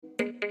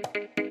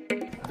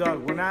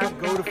Dog, when I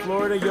go to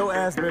Florida, your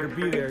ass better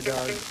be there,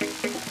 dog.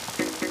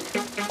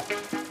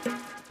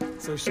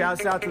 So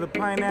shouts out to the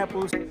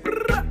pineapples. You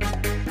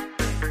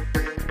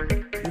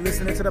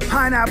listening to the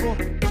pineapple?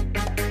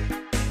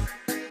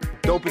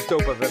 Dopest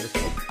dope I've ever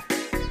seen.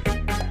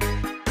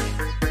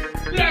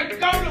 Let's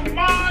go to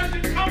Mars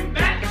and come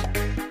back.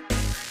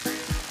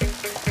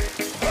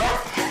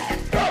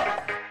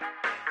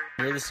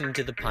 You're listening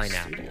to the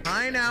Pineapple.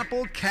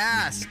 Pineapple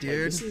Cast,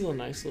 dude. This is a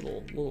nice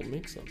little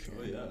mix-up.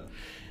 Oh, yeah.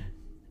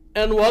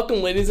 And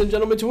welcome, ladies and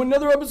gentlemen, to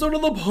another episode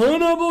of the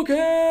Pineapple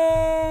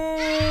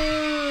Cast.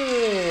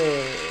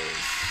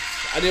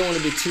 I didn't want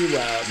to be too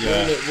loud.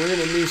 Yeah. We're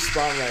in a new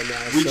spot right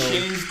now. We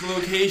changed the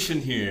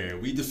location here.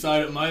 We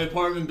decided my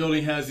apartment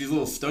building has these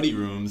little study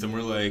rooms, and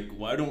we're like,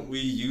 why don't we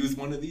use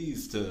one of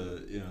these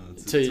to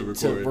record?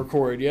 To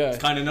record, yeah. It's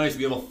kind of nice.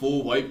 We have a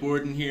full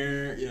whiteboard in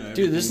here.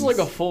 Dude, this is like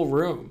a full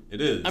room.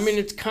 It is. I mean,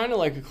 it's kind of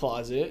like a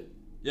closet.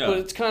 Yeah. But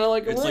it's kind of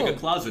like a room. It's like a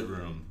closet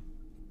room.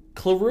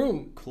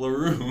 Claroom.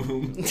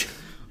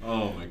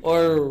 Oh my god.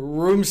 Or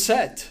room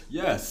set.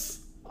 Yes.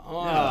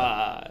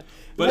 Ah. Yeah.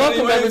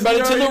 Welcome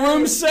everybody to the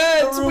room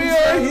set. We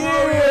are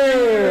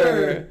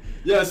here.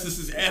 Yes, this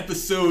is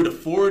episode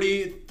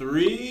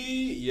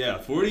 43. Yeah,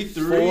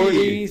 43.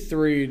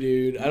 43,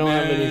 dude. I don't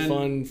have any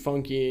fun,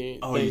 funky.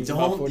 Oh, you things don't?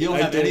 about 40. You don't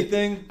have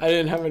anything? I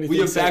didn't have anything. We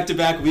have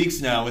back-to-back weeks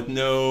now with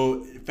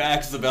no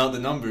facts about the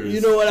numbers.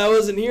 You know what? I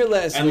wasn't here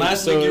last week. And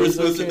last week you were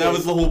supposed to. That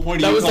was the whole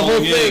point of you calling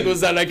in. That was the whole thing.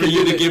 Was that I could for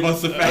you to give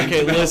us the facts.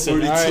 Okay, about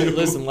listen. 42. All right,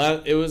 listen.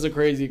 It was a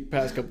crazy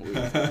past couple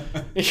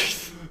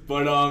weeks.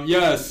 But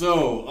yeah,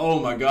 so oh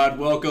my god,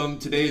 welcome.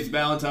 Today's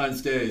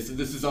Valentine's Day, so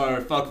this is our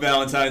Fuck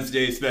Valentine's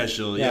Day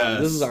special. Yeah,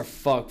 yes. This is our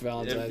Fuck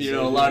Valentine's Day. If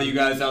a lot of you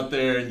guys out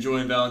there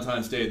enjoying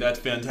Valentine's Day, that's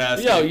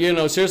fantastic.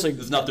 Yeah, seriously,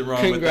 there's nothing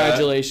wrong with that.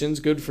 Congratulations,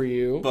 good for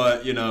you.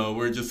 But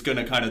we're just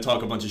gonna kind of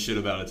talk a bunch of shit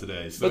about it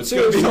today, so but it's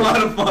gonna be a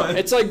lot of fun.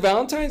 It's like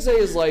Valentine's Day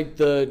is like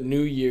the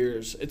New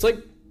Year's. It's like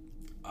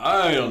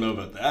I don't know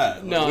about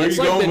that. No, where it's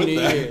are you like going the with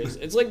New that? Year's.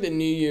 It's like the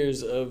New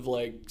Year's of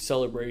like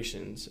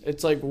celebrations.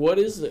 It's like, what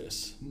is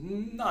this?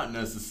 Not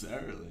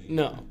necessarily.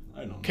 No. I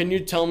don't know. Can you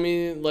tell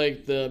me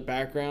like the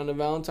background of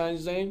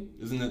Valentine's Day?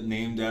 Isn't it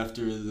named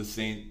after the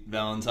Saint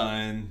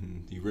Valentine?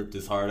 And he ripped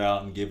his heart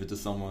out and gave it to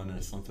someone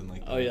or something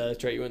like that. Oh yeah,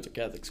 that's right. You went to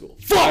Catholic school.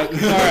 Fuck!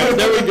 Alright,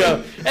 there we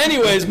go.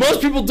 Anyways,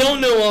 most people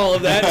don't know all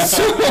of that.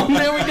 So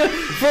there we go.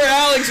 For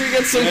Alex, we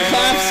got some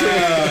claps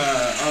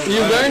here.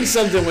 You learned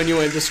something when you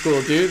went to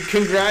school, dude.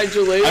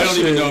 Congratulations. I don't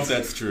even know if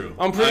that's true.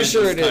 I'm pretty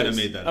sure it is. I just kind of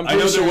made that. I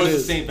know there was a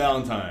Saint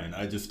Valentine.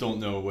 I just don't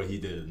know what he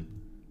did.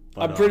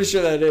 But, I'm pretty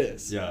sure that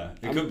is. Yeah,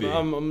 it could be.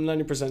 I'm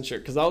 90% sure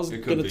because I was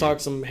going to talk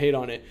some hate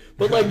on it.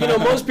 But like,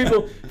 most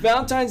people,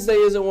 Valentine's Day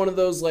isn't one of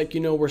those like,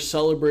 we're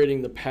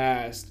celebrating the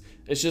past.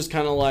 It's just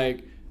kind of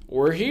like,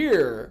 we're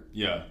here.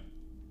 Yeah.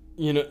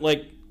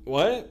 Like,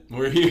 what?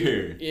 We're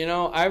here.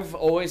 I've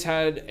always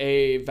had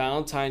a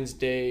Valentine's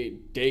Day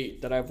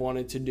date that I've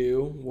wanted to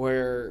do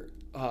where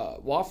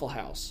Waffle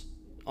House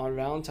on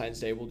Valentine's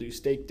Day will do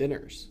steak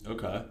dinners.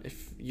 Okay.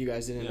 If you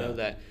guys didn't know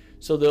that.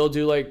 So they'll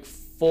do like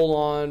full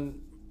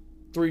on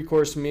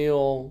 3-course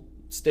meal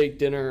steak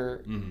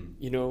dinner,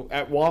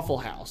 at Waffle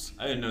House.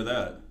 I didn't know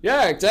that.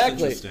 Yeah,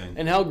 exactly. That's interesting.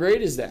 And how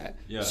great is that?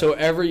 Yeah. So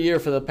every year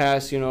for the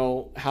past,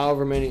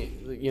 however many,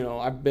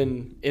 I've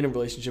been in a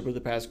relationship for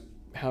the past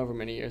however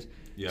many years.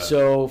 Yeah.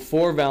 So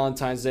for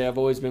Valentine's Day, I've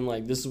always been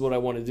like, this is what I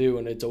want to do.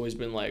 And it's always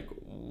been like,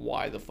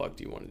 why the fuck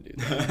do you want to do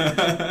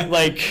that?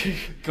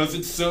 Because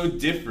it's so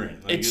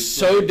different. It's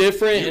so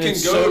different and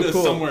it's so cool. You can go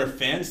to somewhere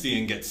fancy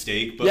and get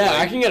steak. But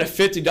I can get a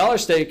 $50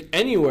 steak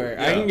anywhere.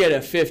 Yeah. I can get a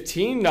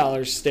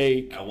 $15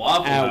 steak at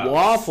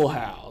Waffle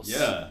House.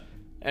 Yeah.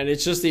 And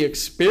it's just the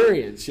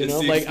experience,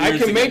 Like, I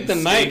can make the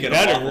night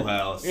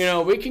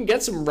better. We can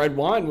get some red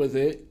wine with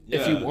it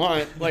if you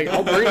want. Like,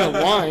 I'll bring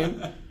the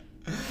wine.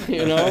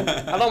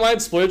 I don't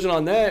mind splurging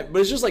on that.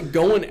 But it's just like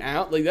going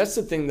out. Like, that's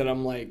the thing that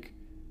I'm like.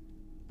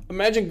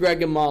 Imagine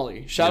Greg and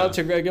Molly. Shout out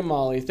to Greg and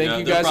Molly. Thank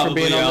you guys for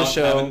being on the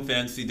show. Having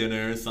fancy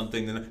dinner or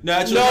something.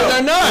 No,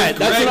 they're not.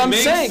 That's what I'm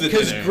saying.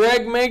 Because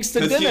Greg makes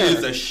the dinner. Because he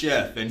is a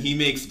chef and he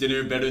makes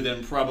dinner better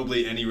than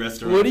probably any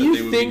restaurant. What do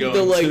you think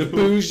the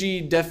bougie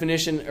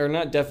definition, or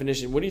not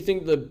definition? What do you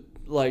think the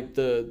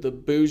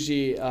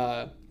bougie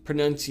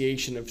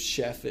pronunciation of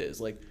chef is?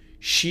 Like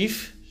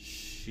chef?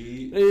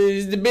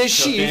 The best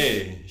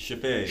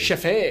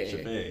chef.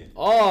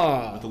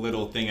 Oh. With a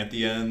little thing at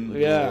the end.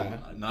 Yeah.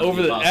 Not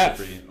over the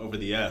F. Over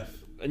the F.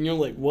 And you're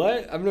like,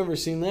 what? I've never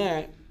seen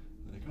that.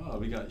 Like,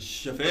 we got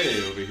chef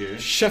over here.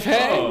 Chef.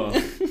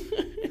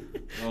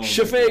 Oh,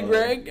 chef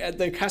Greg at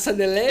the Casa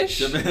de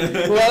Leche.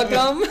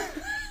 Welcome.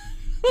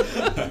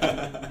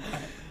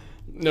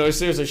 No,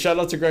 seriously, shout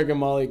out to Greg and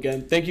Molly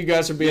again. Thank you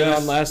guys for being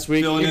on last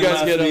week. You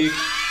guys get an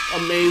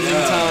amazing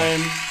time.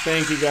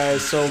 Thank you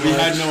guys so much. We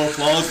had no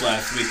applause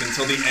last week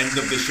until the end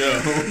of the show.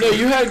 No,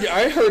 you had.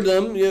 I heard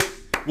them.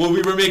 Well,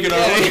 we were making our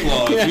own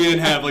applause. Yeah. We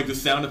didn't have like the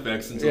sound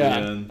effects until the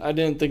end. I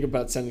didn't think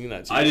about sending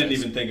that to you. I didn't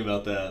even think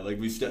about that. Like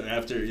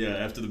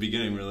after the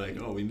beginning, we were like,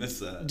 oh, we missed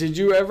that. Did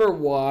you ever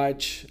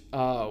watch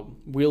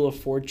Wheel of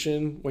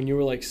Fortune when you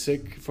were like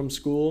sick from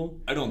school?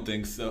 I don't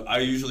think so. I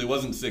usually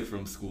wasn't sick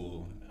from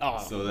school. Oh,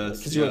 so that's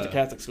because you went to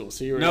Catholic school,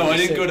 so you were. No, I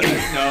didn't go to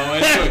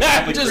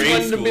Catholic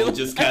grade school.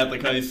 Just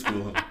Catholic high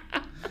school.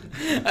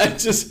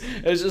 It's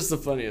just the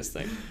funniest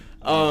thing.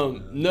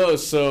 No,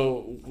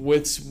 so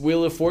with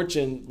Wheel of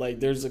Fortune,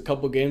 like there's a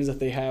couple games that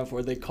they have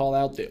where they call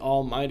out the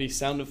almighty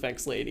sound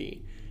effects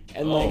lady.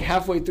 And like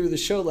halfway through the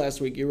show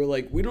last week, you were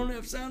like, we don't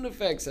have sound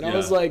effects. And I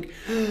was like,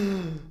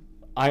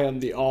 I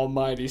am the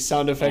almighty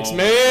sound effects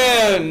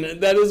man.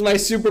 That is my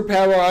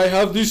superpower. I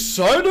have these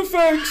sound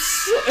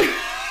effects.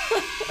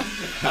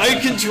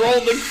 I control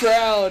the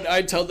crowd.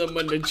 I tell them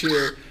when to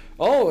cheer.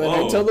 Oh, and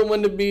I tell them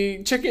when to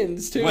be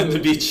chickens, too. When to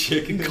be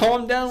chickens.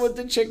 Calm down with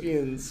the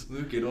chickens.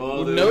 Look at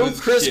all those No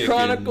Chris chickens.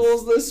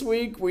 Chronicles this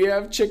week. We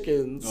have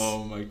chickens.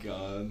 Oh, my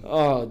God.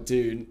 Oh,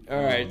 dude.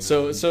 All right.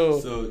 So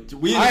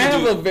I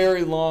have a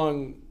very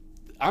long...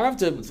 I have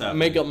to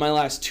make up my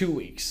last 2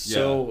 weeks. Yeah.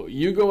 So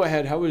you go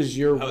ahead. How was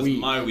your week? How's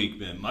my week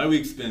been? My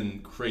week's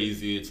been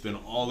crazy. It's been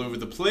all over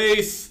the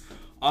place.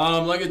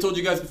 Like I told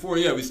you guys before,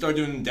 we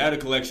started doing data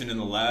collection in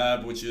the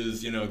lab, which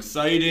is,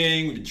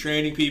 exciting. We've been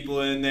training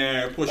people in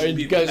there, pushing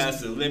people past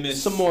their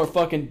limits. Some more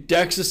fucking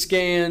DEXA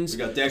scans. We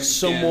got DEXA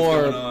some scans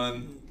more going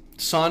on.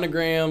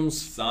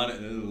 Sonograms. A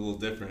little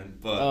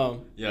different, but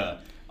yeah.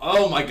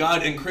 Oh my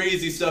God, and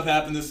crazy stuff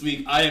happened this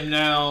week. I am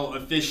now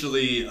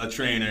officially a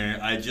trainer.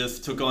 I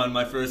just took on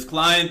my first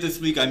client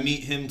this week. I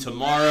meet him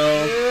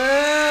tomorrow.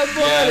 Yeah,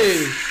 buddy.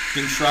 Yes.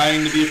 Been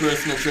trying to be a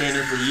personal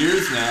trainer for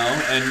years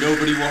now, and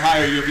nobody will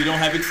hire you if you don't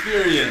have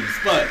experience.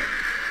 But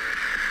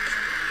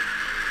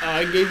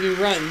I gave you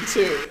run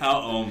too.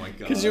 How? Oh my God!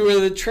 Because you were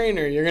the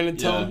trainer. You're gonna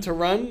tell him to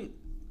run?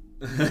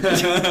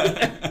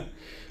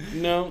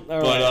 No.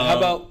 All right. How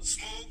about?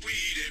 Smoke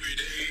weed every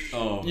day.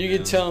 Oh. You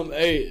can tell him,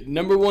 hey,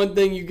 number one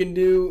thing you can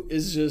do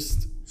is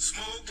just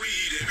smoke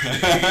weed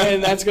every day.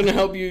 And that's gonna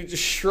help you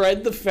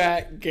shred the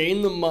fat,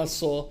 gain the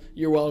muscle.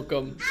 You're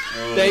welcome.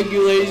 Thank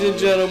you, ladies and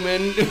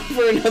gentlemen,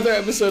 for another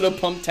episode of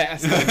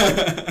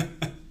Pumptastic.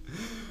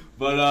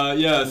 But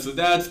so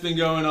that's been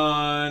going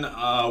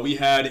on. We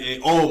had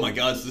oh my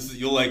gosh,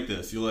 you'll like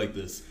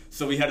this.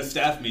 So we had a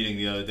staff meeting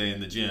the other day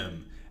in the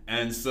gym.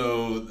 And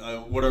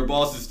so what our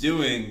boss is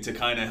doing to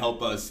kind of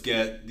help us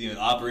get the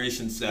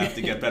operations staff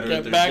to get better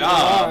at their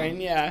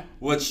job,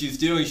 what she's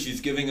doing, she's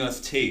giving us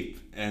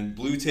tape and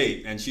blue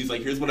tape. And she's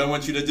like, here's what I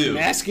want you to do.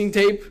 Masking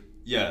tape?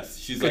 Yes.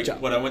 She's like,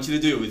 what I want you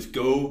to do is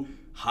go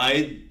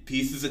hide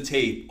pieces of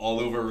tape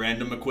all over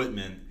random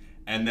equipment.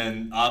 And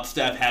then op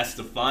staff has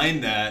to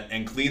find that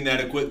and clean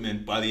that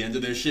equipment by the end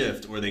of their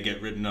shift or they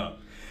get written up.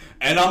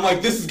 And I'm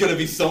like, this is going to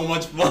be so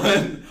much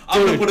fun.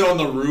 I'm going to put it on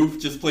the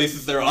roof, just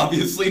places they're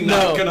obviously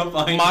not going to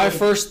find my it.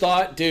 first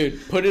thought,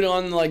 dude, put it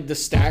on, like, the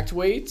stacked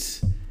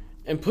weights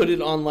and put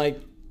it on, like,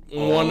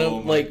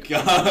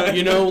 God.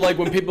 You know, like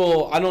when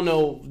people, I don't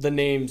know the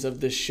names of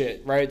this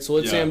shit, right? So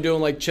let's say I'm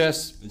doing, like,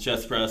 chest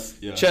press,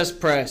 chest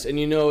press, and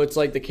it's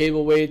like the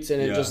cable weights,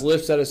 and it just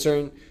lifts at a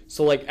certain...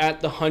 So, like,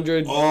 at the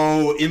 100...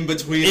 Oh, in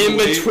between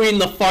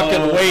the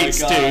fucking weights,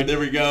 dude. There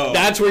we go.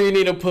 That's where you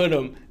need to put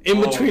them. In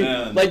between.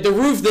 Man. Like, the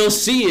roof, they'll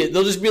see it.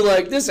 They'll just be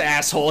like, this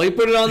asshole, he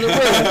put it on the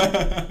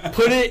roof.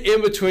 Put it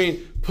in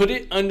between. Put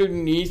it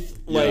underneath,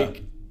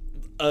 like,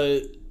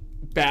 a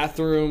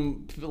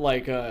bathroom,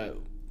 like,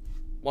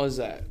 what is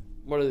that?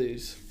 What are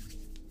these?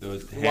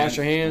 Wash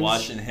your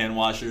hands? Hand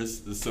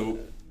washers, the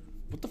soap.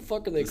 What the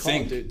fuck are they called,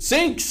 sink. dude?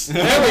 Sinks!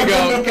 There we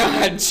go.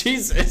 God,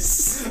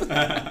 Jesus.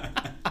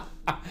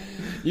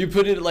 You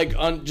put it like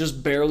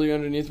just barely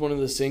underneath one of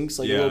the sinks,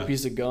 like a little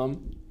piece of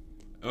gum.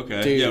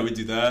 Okay. Dude, we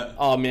do that.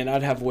 Oh man,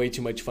 I'd have way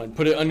too much fun.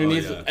 Put it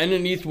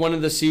underneath one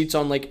of the seats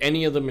on like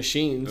any of the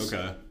machines.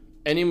 Okay.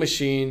 Any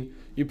machine.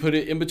 You put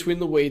it in between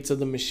the weights of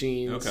the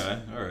machines.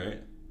 Okay. All right.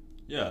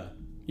 Yeah.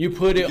 You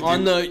put it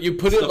on the. You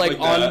put it like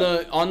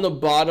on the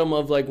bottom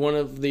of like one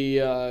of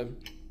the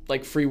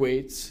like free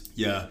weights.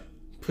 Yeah.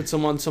 Put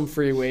some on some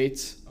free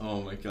weights.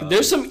 Oh my God.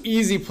 There's some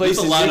easy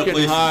places you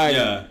can hide.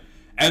 Yeah.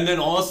 And then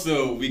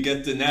also, we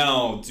get to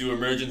now do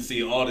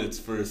emergency audits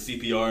for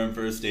CPR and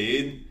first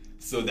aid.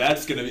 So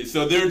that's going to be...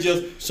 So they're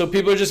just... So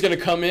people are just going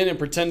to come in and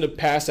pretend to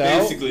pass out?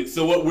 Basically.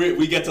 So what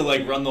we get to,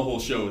 like, run the whole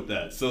show with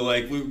that. So,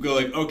 like, we go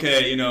like,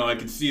 okay, I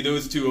can see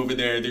those two over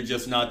there. They're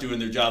just not doing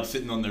their job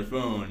sitting on their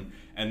phone.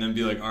 And then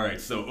be like, all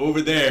right, so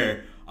over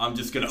there, I'm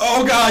just going to...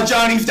 Oh, God,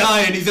 Johnny's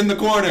dying. He's in the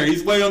corner.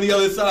 He's way on the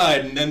other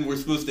side. And then we're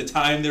supposed to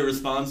time their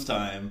response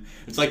time.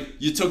 It's like,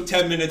 you took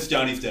 10 minutes,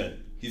 Johnny's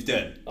dead. He's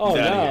dead. He's out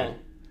of here.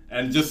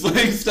 And just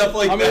like stuff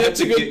like that. I mean, that's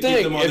a good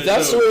thing. If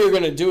that's the way you're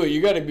gonna do it,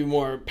 you got to be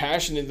more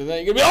passionate than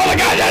that. You're gonna be, oh my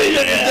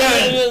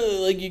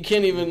God, like you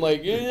can't even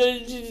like,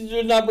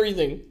 you're not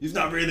breathing. He's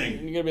not breathing.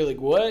 And you're gonna be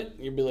like, what?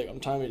 You'll be like, I'm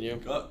timing you.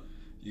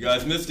 You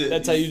guys missed it.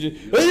 That's how you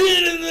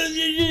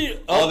do.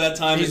 All that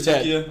time it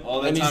took you.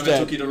 All that time it dead.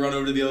 took you to run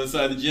over to the other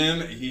side of the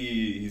gym.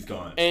 He's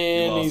gone.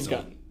 And he's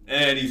gone.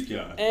 And he's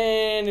gone.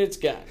 And it's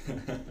gone.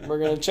 We're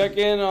going to check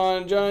in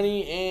on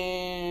Johnny,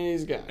 and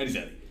he's gone. And he's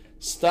out.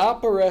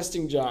 Stop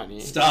arresting Johnny.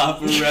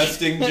 Stop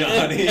arresting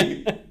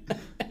Johnny.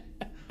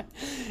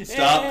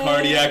 Stop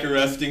cardiac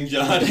arresting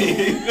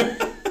Johnny.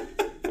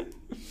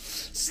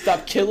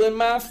 Stop killing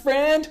my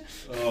friend.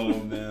 Oh,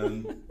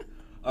 man.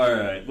 All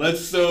right.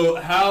 So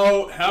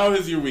how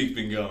has your week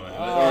been going? Or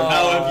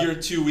how have your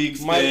 2 weeks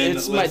been?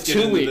 It's my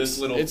 2 weeks.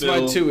 It's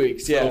my 2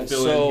 weeks, yeah.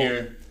 So, in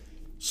here.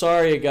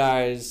 Sorry,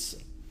 guys,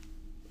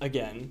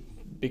 again,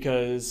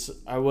 because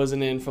I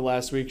wasn't in for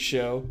last week's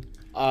show.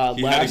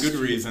 He had a good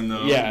reason,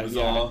 though. Yeah,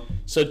 all.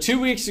 So 2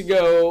 weeks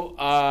ago,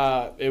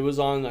 it was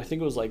on, I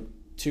think it was like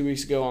 2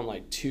 weeks ago on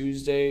like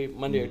Tuesday,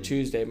 Monday or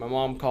Tuesday. My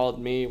mom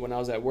called me when I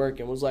was at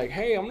work and was like,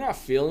 hey, I'm not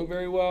feeling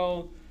very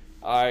well.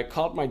 I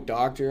called my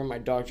doctor, and my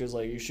doctor's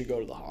like, you should go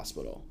to the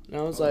hospital. And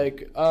I was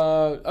like,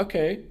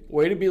 okay,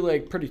 way to be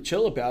like pretty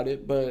chill about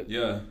it, but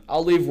yeah,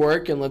 I'll leave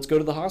work and let's go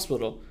to the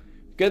hospital.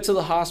 Get to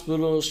the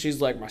hospital,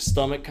 she's like, my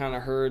stomach kind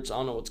of hurts, I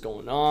don't know what's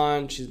going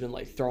on. She's been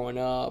like throwing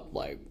up,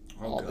 like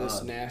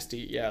this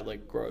nasty,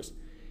 like gross.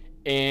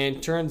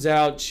 And turns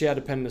out she had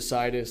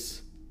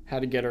appendicitis,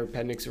 had to get her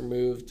appendix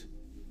removed.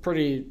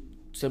 Pretty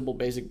simple,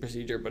 basic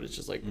procedure, but it's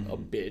just like a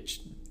bitch.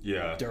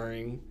 Yeah.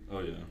 During.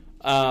 Oh yeah.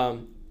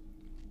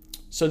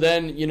 So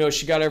then,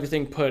 she got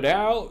everything put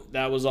out.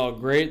 That was all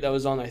great. That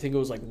was on, I think it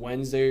was like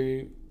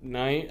Wednesday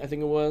night, I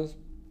think it was.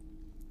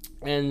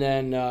 And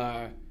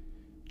then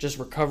just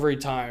recovery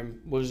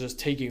time was just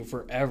taking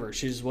forever.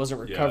 She just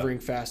wasn't recovering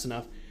fast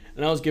enough.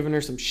 And I was giving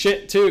her some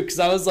shit too, because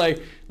I was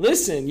like,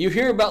 listen, you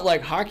hear about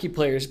like hockey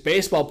players,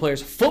 baseball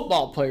players,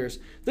 football players.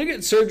 They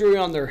get surgery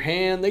on their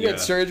hand. They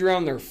get surgery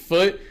on their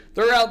foot.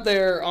 They're out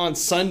there on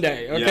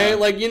Sunday, okay? Yeah.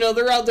 Like,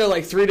 they're out there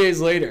like 3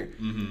 days later.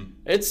 Mm-hmm.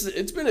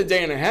 It's been a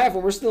day and a half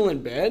and we're still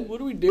in bed.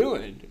 What are we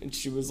doing? And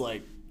she was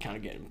like kind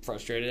of getting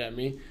frustrated at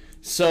me.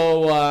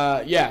 So,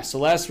 so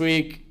last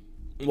week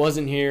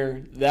wasn't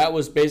here. That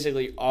was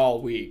basically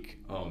all week.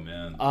 Oh,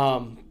 man.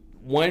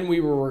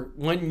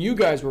 When you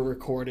guys were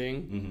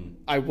recording,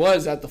 I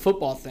was at the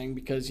football thing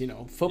because,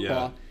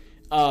 football.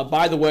 Yeah.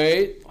 By the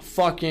way,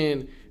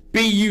 fucking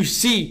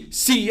BUCCANEERS.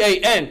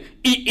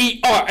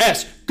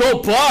 Go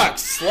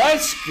Bucks!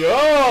 Let's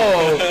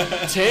go!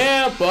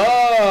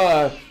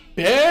 Tampa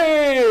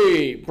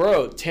Bay!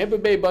 Bro, Tampa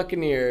Bay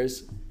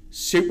Buccaneers,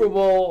 Super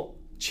Bowl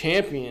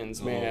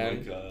champions, man. Oh,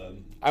 my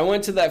God. I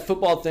went to that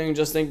football thing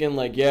just thinking,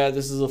 like,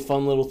 this is a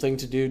fun little thing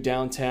to do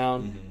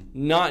downtown.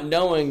 Not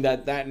knowing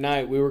that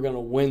night we were going to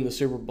win the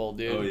Super Bowl,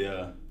 dude. Oh,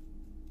 yeah.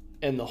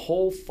 And the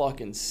whole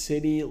fucking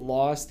city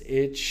lost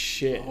its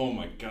shit. Oh,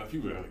 my God.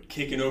 People were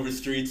kicking over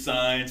street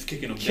signs,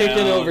 kicking them down.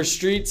 Kicking over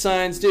street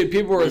signs. Dude,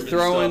 people were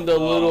throwing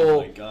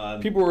Oh, my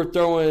God. People were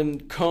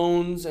throwing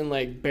cones and,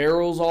 like,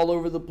 barrels all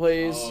over the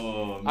place.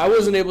 Oh, man. I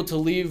wasn't able to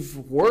leave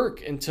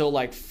work until,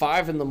 like,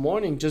 5 in the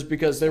morning just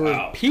because there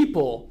were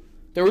people.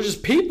 There were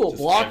just people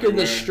blocking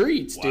everywhere. The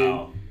streets,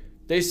 dude.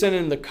 They sent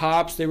in the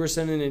cops. They were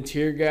sending in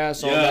tear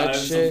gas, all that shit. Yeah, I have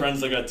some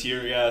friends that got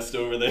tear gassed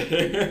over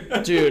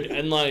there. Dude,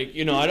 and like,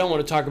 I don't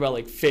want to talk about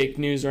like fake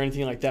news or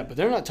anything like that, but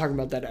they're not talking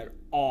about that at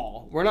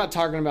all. We're not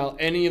talking about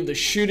any of the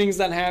shootings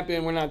that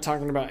happened. We're not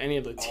talking about any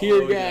of the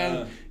tear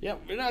gas. Yeah,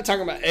 we're not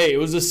talking about, it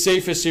was the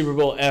safest Super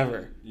Bowl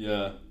ever.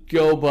 Yeah.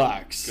 Go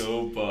Bucks.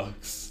 Go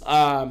Bucks.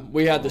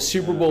 We had the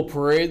Super Bowl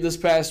parade this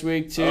past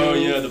week, too. Oh,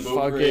 yeah, the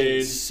boat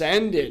parade.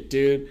 Send it,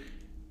 dude.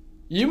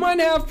 You might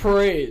have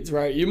parades,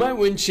 right? You might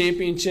win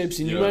championships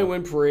and you might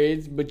win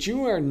parades, but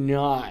you are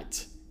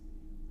not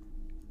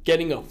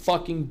getting a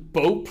fucking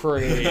boat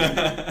parade.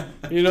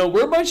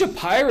 We're a bunch of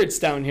pirates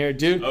down here,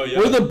 dude. Oh, yeah.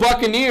 We're the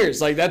Buccaneers.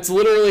 Like, that's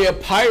literally a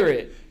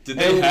pirate. Did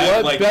they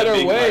have, like, the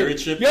big pirate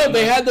ship? Yeah,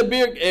 they had the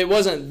big... It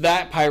wasn't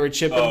that pirate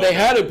ship, but they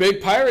had a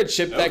big pirate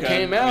ship that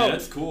came out. Yeah,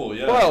 that's cool,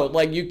 yeah. Bro,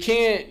 like, you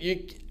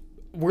can't...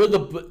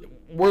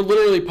 We're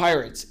literally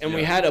pirates, and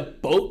we had a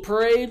boat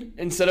parade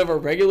instead of a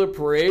regular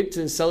parade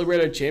to celebrate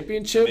our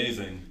championship.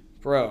 Amazing.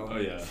 Bro, oh,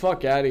 yeah.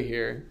 Fuck out of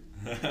here.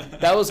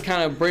 That was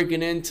kind of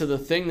breaking into the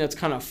thing that's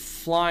kind of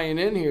flying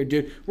in here,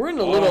 dude. We're in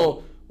a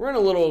little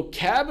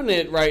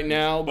cabinet right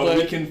now, but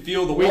we can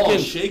feel the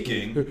walls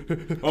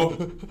shaking.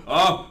 Oh.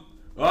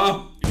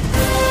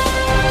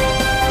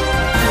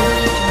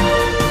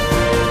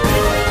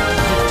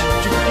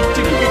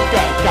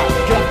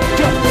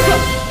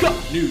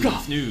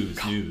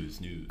 News.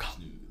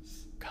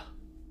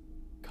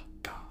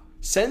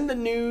 Send the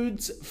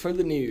nudes for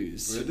the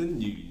news. For the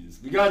news.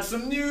 We got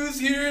some news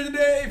here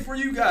today for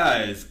you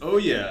guys. Oh,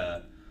 yeah.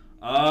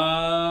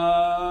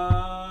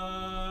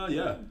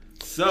 Yeah.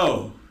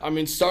 So. I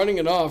mean, starting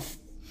it off,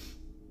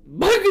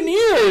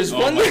 Buccaneers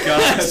won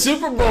the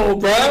Super Bowl,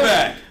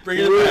 bro. Bring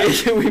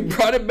it back. We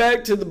brought it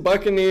back to the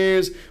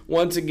Buccaneers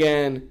once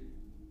again.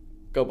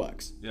 Go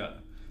Bucks. Yeah.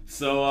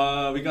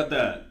 So, we got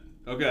that.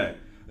 Okay.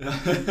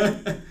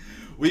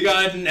 We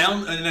got an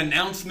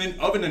announcement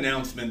of an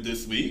announcement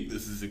this week.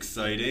 This is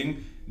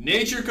exciting.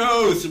 Nature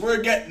Coast.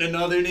 We're getting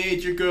another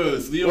Nature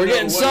Coast. We're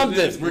getting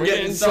something. We're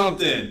getting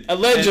something.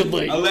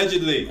 Allegedly.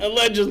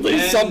 Allegedly,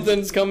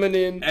 something's coming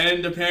in.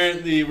 And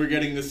apparently we're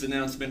getting this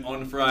announcement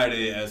on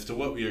Friday as to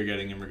what we are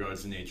getting in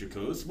regards to Nature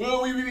Coast.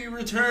 Will we be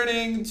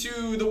returning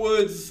to the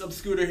woods of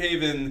Scooter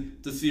Haven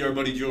to see our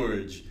buddy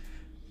George?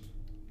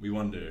 We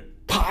wonder.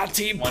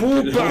 Party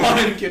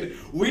pooper.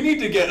 We need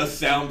to get a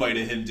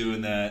soundbite of him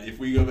doing that if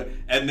we go back,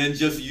 and then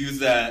just use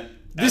that.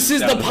 This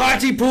is the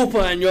party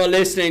pooper, and you're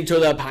listening to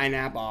the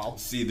pineapple.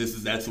 See,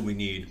 that's what we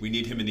need. We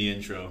need him in the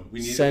intro.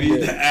 We need Send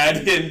it. to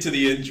add him to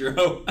the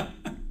intro.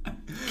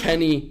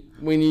 Kenny,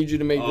 we need you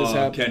to make this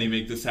happen. Kenny,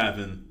 make this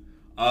happen.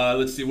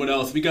 Let's see what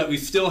else we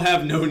still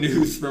have no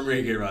news from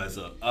Reggae Rise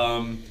Up.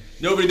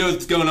 Nobody knows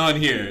what's going on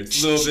here.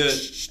 It's a little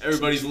bit.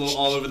 Everybody's a little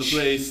all over the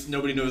place.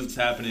 Nobody knows what's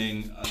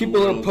happening.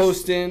 People are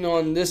posting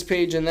on this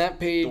page and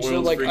that page. They're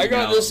like, I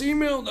got this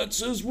email that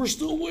says we're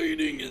still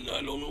waiting, and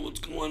I don't know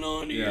what's going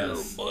on here.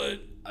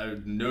 But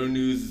no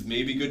news is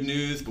maybe good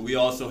news, but we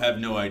also have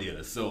no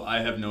idea. So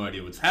I have no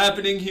idea what's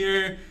happening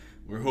here.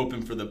 We're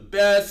hoping for the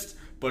best.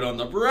 But on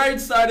the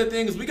bright side of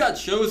things, we got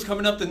shows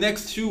coming up the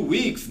next 2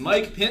 weeks.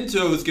 Mike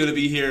Pinto is going to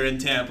be here in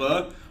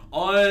Tampa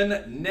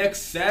on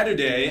next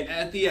Saturday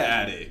at the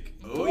Attic.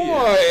 Oh,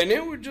 boy, and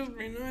it would just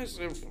be nice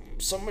if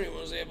somebody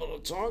was able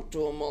to talk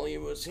to him while he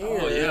was here.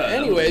 Oh, yeah.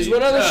 Anyways,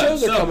 what other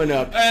shows are coming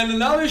up? And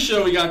another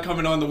show we got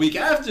coming on the week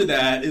after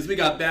that is we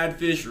got Bad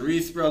Fish,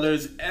 Reese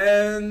Brothers,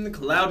 and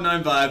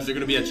Cloud9 Vibes. They're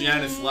going to be at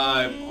Giannis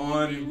Live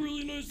on... It'd be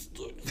really nice to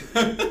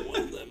talk to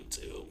one of them,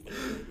 too.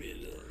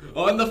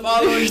 On the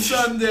following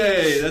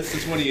Sunday. That's the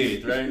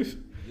 28th, right?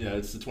 Yeah,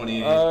 it's the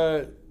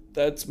 28th.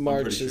 That's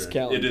March's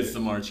calendar. It is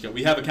the March.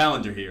 We have a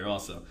calendar here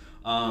also.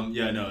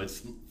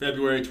 It's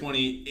February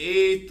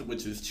 28th,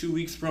 which is 2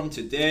 weeks from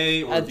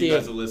today. Or if you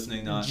guys are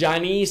listening,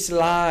 Giannis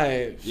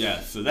Live.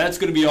 Yeah, so that's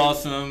gonna be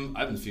awesome.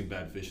 I haven't seen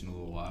Bad Fish in a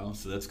little while,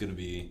 so it's gonna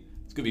be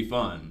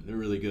fun. They're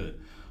really good.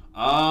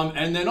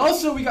 And then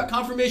also we got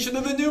confirmation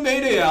of the new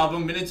Mayday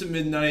album, Minutes of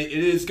Midnight.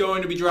 It is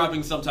going to be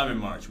dropping sometime in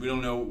March. We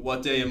don't know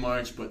what day in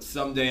March, but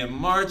someday in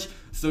March.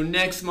 So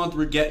next month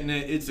we're getting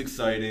it. It's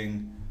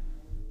exciting.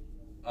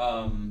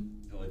 I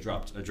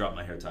dropped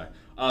my hair tie.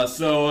 What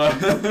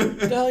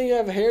the hell you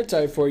have a hair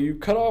tie for? You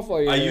cut off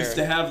all your hair. I used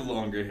to have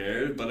longer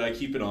hair, but I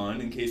keep it on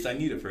in case I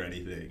need it for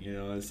anything. You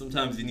know,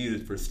 sometimes you need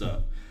it for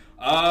stuff.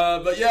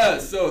 But yeah,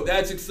 so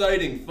that's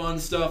exciting. Fun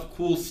stuff,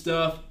 cool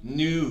stuff,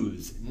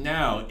 news.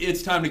 Now,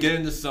 it's time to get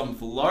into some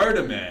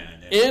Florida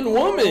man. And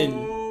woman.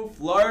 Oh,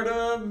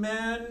 Florida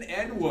man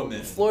and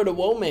woman. Florida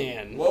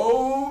woman.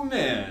 Whoa,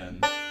 man.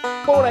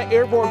 Florida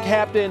airborne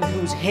captain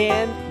whose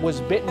hand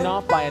was bitten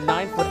off by a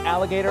 9-foot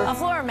alligator. A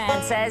Florida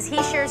man says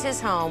he shares his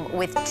home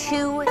with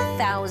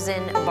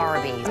 2,000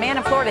 Barbies. A man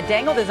in Florida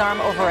dangled his arm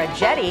over a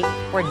jetty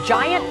where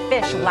giant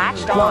fish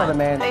latched Florida on.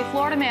 man. A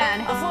Florida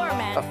man. A Florida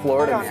man. A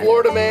Florida man.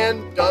 Florida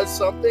man does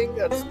something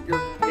that's your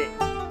name.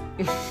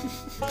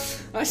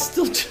 I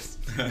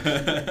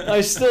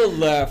still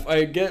laugh.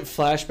 I get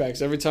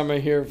flashbacks every time I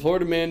hear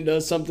Florida man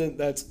does something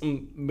that's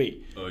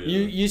me. Oh, yeah.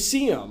 You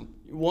see him.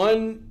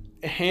 One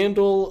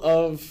handle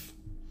of,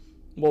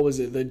 what was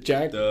it? The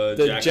Jack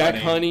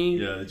Honey.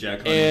 Yeah, the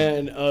Jack Honey.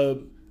 And a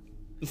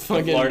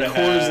fucking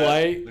Coors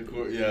Light.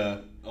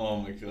 Yeah.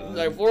 Oh my god.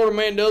 Like, Florida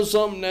man does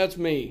something, that's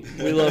me.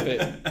 We love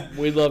it.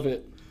 We love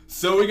it.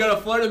 So we got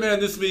a Florida man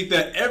this week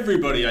that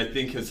everybody, I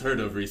think, has heard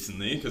of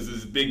recently because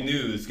there's big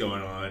news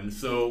going on.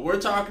 So we're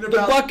talking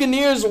about... The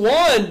Buccaneers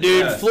won,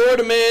 dude. Yes.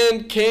 Florida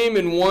man came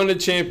and won a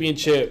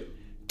championship.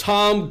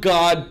 Tom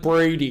God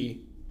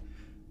Brady.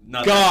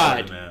 Not God.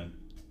 that Florida man.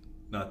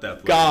 Not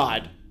that Florida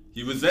God. man.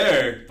 He was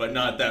there, but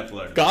not that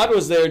Florida God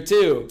was there,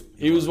 too.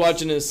 He was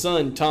watching his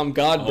son, Tom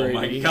God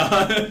Brady. Oh, my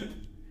God.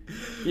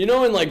 You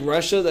know, in, like,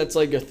 Russia, that's,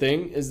 like, a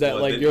thing? Is that,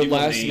 What, like, that your people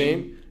last name?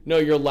 name? No,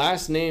 your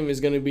last name is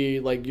going to be,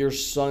 like, your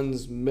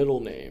son's middle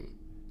name.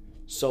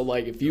 So,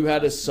 like, if you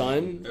had a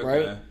son, Okay.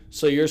 right?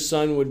 So your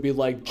son would be,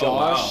 like,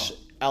 Josh wow.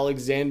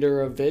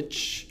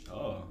 Alexandrovich.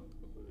 Oh.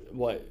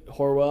 What?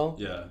 Horwell?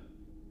 Yeah.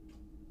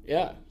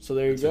 Yeah. So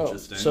there you That's go.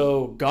 interesting.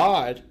 So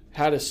God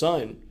had a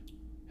son.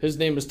 His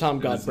name was Tom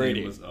And God his Brady.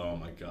 name was, oh,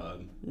 my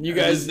God. You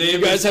And his guys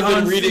name is have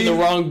been Tom reading the C.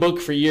 wrong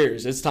book for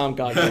years. It's Tom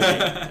God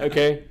Brady.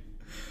 Okay?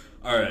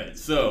 All right,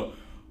 so,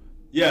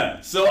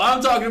 yeah. So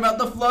I'm talking about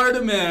the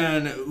Florida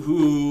man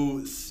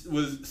who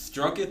was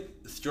streaked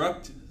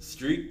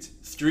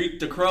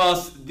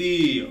across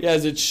the Yeah,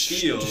 is it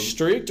field.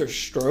 streaked or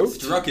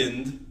stroked?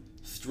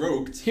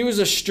 Stroked. He was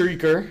a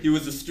streaker. He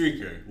was a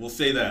streaker. We'll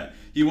say that.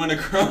 He went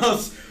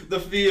across the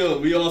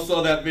field. We all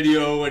saw that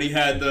video when he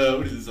had the,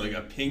 what is this, like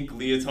a pink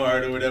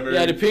leotard or whatever?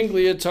 Yeah, the pink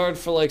leotard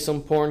for like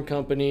some porn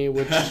company,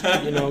 which,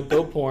 you know,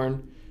 go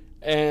porn.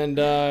 And,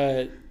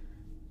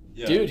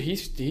 Yeah. dude,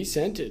 he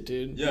sent it,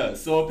 dude. Yeah,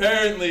 so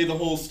apparently the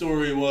whole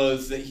story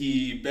was that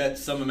he bet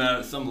some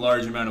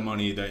large amount of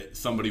money that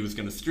somebody was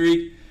going to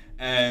streak,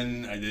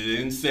 and I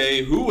didn't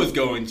say who was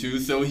going to,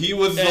 so he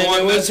was the one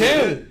it was that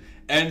did him. it.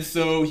 And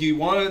so he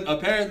won,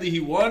 apparently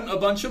he won a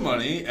bunch of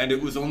money, and it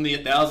was only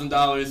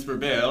 $1,000 for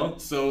bail,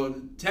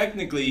 so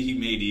technically he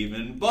made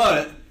even,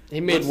 but He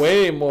made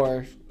way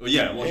more. Well,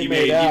 yeah, well, he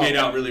made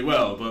out really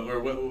well.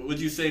 But what would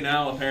you say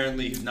now?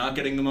 Apparently, he's not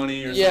getting the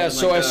money or something like that? Yeah,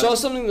 so I saw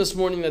something this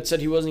morning that said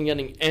he wasn't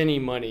getting any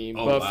money.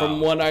 But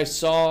from what I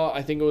saw,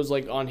 I think it was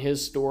like on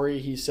his story,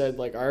 he said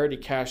like, I already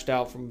cashed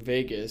out from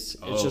Vegas.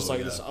 It's just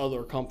like this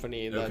other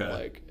company that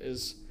like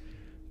is.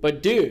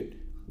 But dude,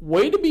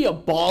 way to be a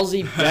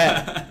ballsy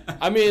bet.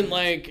 I mean,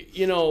 like,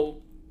 you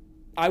know,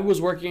 I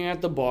was working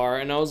at the bar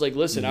and I was like,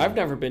 listen, I've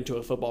never been to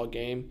a football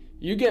game.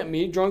 You get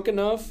me drunk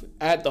enough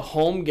at the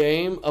home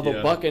game of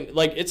a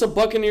like it's a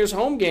Buccaneers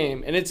home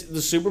game and it's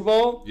the Super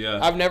Bowl. Yeah.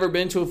 I've never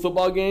been to a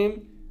football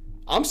game.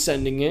 I'm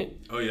sending it.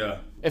 Oh yeah.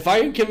 If I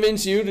can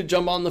convince you to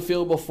jump on the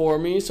field before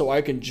me so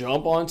I can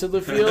jump onto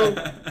the field,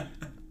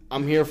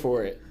 I'm here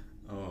for it.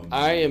 Oh,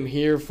 I am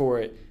here for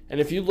it. And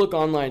if you look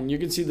online, you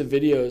can see the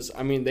videos.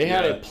 I mean, they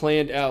had it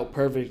planned out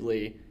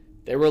perfectly.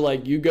 They were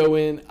like, you go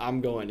in, I'm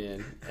going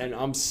in. And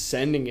I'm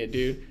sending it,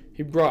 dude.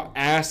 He brought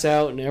ass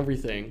out and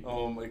everything.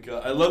 Oh my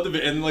god, I love the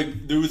video. And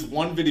like, there was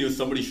one video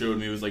somebody showed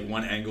me. It was like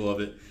one angle of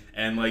it,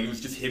 and like it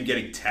was just him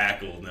getting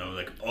tackled. And I was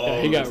like, oh,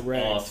 yeah, he got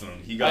wrecked.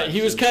 Awesome.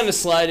 He was kind of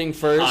sliding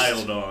first.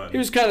 Piled on. He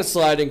was kind of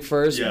sliding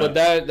first, but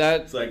that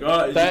it's like,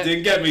 oh, that,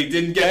 didn't get me,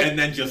 and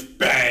then just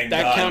bang.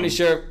 That county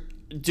sheriff.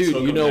 Dude,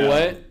 you know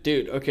what?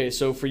 Dude, okay,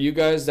 so for you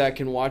guys that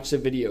can watch the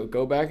video,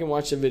 go back and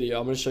watch the video.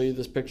 I'm going to show you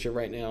this picture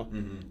right now.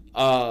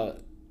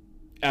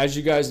 As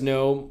you guys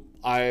know,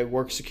 I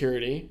work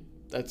security.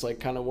 That's like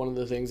kind of one of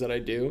the things that I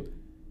do.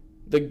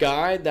 The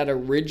guy that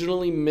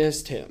originally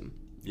missed him,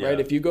 right?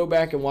 If you go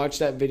back and watch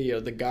that video,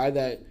 the guy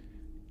that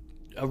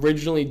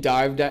originally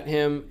dived at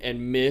him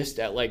and missed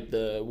at like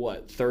the,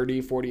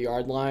 30,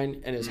 40-yard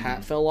line and his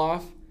hat fell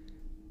off.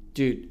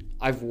 Dude,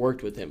 I've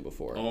worked with him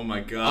before. Oh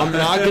my god. I'm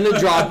not going to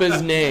drop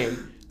his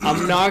name. But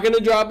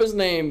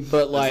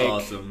like, that's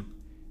awesome.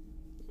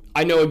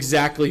 I know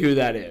exactly who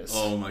that is.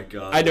 Oh my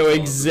god. I know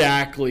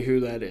exactly who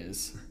that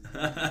is.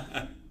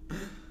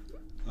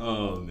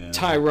 Oh man.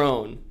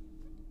 Tyrone.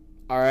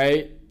 All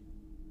right.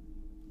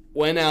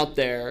 Went out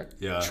there,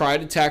 tried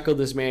to tackle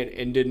this man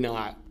and did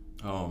not.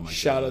 Oh my god.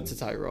 Shout out to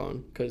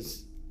Tyrone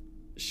because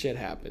shit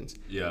happens.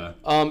 Yeah.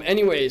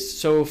 Anyways,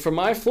 so for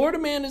my Florida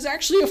man is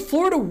actually a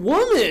Florida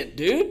woman,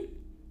 dude.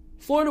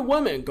 Florida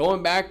woman.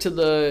 Going back to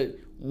the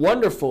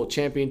wonderful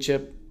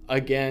championship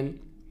again.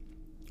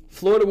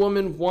 Florida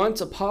woman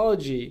wants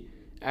apology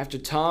after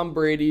Tom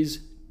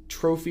Brady's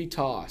trophy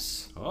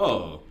toss.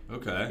 Oh,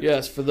 okay.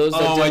 Yes, for those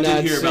that I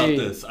did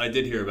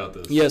hear about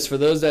this. Yes, for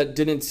those that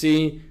didn't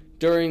see,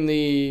 during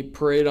the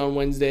parade on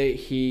Wednesday,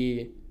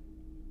 he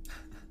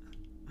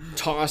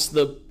tossed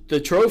the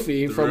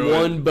trophy from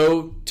one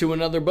boat to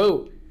another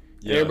boat.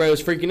 And everybody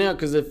was freaking out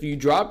because if you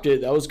dropped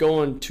it, that was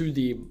going to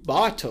the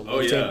bottom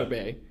of Tampa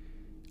Bay.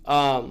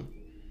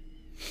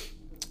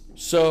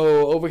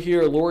 So over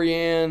here,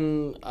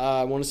 Lorianne,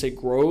 I want to say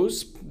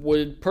Groves,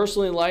 would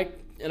personally like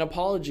an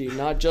apology,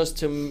 not just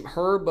to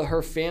her, but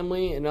her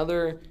family and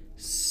other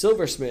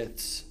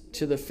silversmiths,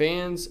 to the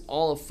fans,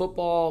 all of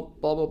football,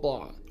 blah, blah,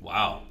 blah.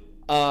 Wow.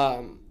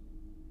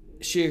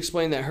 She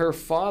explained that her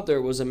father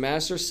was a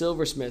master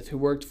silversmith who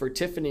worked for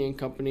Tiffany and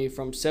Company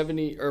from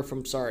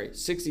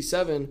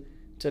 67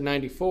 to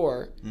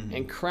 94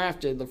 and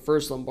crafted the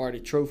first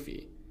Lombardi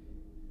trophy.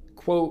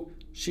 Quote,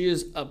 she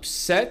is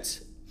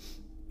upset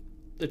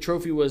the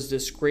trophy was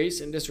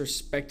disgraced and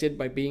disrespected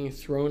by being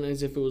thrown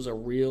as if it was a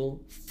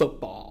real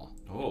football.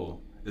 Oh,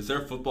 is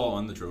there football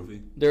on the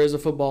trophy? There is a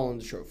football on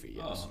the trophy,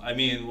 yes. I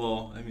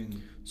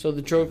mean. So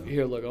the trophy,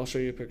 here, look, I'll show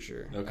you a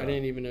picture. Okay. I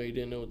didn't even know you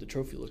didn't know what the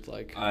trophy looked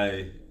like.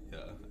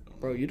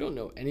 Bro, you don't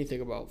know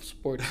anything about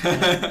sports,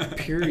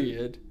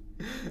 period.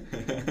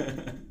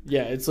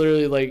 Yeah, it's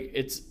literally like,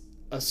 it's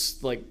a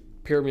like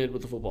pyramid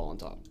with a football on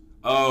top.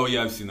 Oh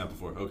yeah, I've seen that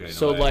before. Okay. No,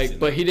 so like,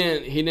 but he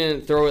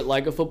didn't throw it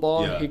like a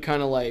football. Yeah. He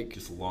kind of like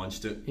just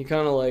launched it. He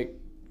kind of like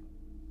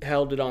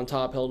held it on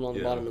top, held it on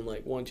the bottom, and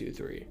like 1, 2,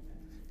 3.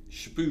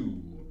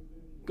 Shaboo.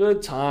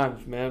 Good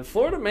times, man.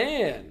 Florida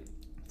man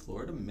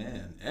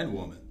and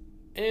woman.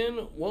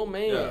 And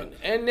man. Yeah.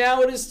 And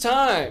now it is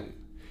time.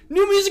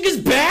 New music is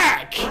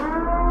back. What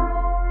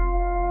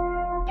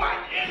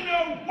in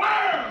the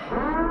world?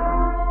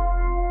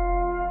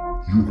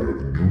 You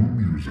have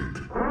new music.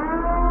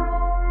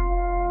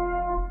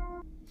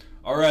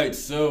 Alright,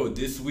 so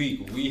this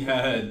week we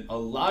had a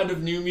lot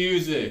of new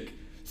music.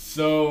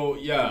 So,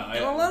 yeah.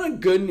 And a lot of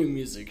good new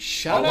music.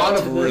 Shout out to A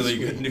lot of really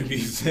good new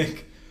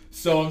music.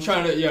 So I'm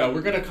trying to,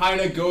 we're going to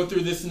kind of go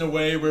through this in a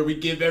way where we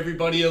give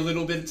everybody a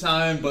little bit of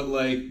time, but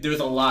like, there's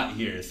a lot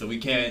here, so we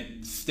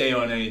can't stay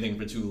on anything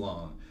for too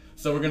long.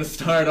 So we're going to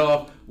start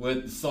off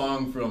with the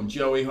song from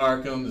Joey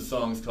Harcum. The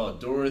song's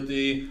called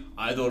Dorothy.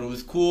 I thought it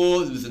was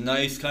cool. It was a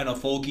nice kind of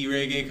folky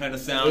reggae kind of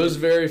sound. It was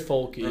very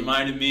folky.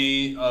 Reminded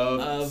me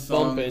of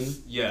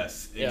Bumpin'.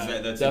 Yes, yeah,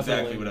 that's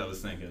definitely. exactly what I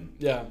was thinking.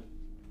 Yeah.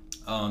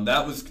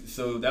 That was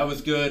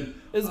good.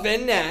 It's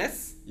very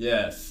nice.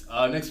 Yes.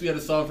 Next we had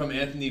a song from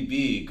Anthony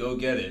B. Go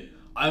Get It.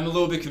 I'm a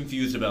little bit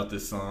confused about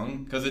this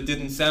song because it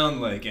didn't sound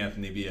like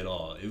Anthony B at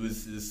all. It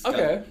was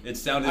okay. It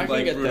sounded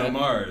like Bruno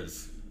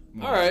Mars.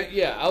 All right,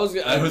 yeah. I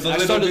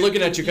started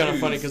looking at you kind of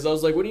funny because I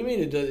was like, "What do you mean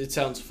it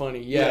sounds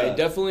funny?" Yeah, it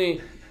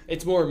definitely.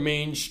 It's more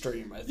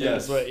mainstream, I think.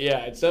 Yes.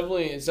 It's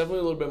definitely a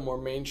little bit more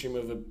mainstream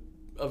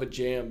of a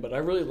jam, but I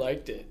really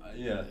liked it.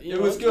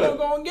 It was good.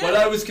 But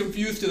I was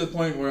confused to the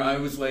point where I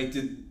was like,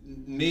 did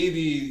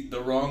maybe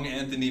the wrong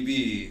Anthony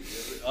B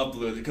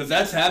upload it? Because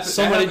that's happened.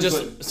 Somebody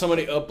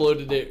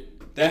uploaded it.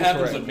 That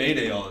happens with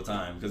Mayday all the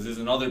time, because there's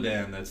another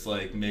band that's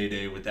like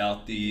Mayday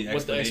without the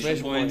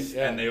exclamation points,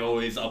 and they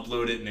always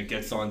upload it and it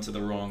gets onto the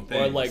wrong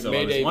thing. Or like so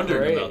Mayday I was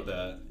wondering Parade. about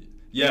that.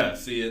 Yeah,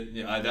 see it.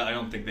 Yeah, I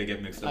don't think they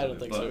get mixed up. I don't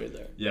think so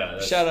either. Yeah.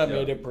 Shout out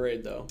Mayday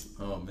Parade though.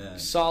 Oh man.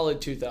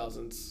 Solid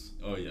 2000s.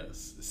 Oh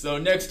yes. So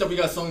next up we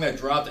got a song that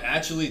dropped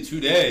actually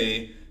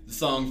today. The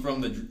song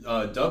from the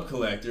Dub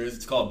Collectors.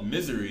 It's called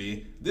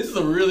Misery. This is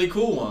a really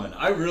cool one.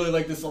 I really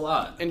like this a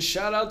lot. And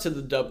shout out to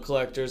the Dub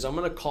Collectors. I'm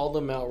gonna call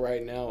them out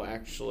right now.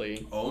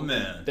 Actually. Oh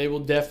man. They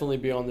will definitely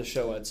be on the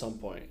show at some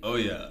point. Oh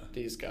yeah.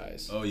 These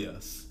guys. Oh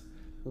yes.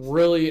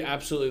 Really,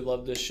 absolutely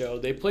love this show.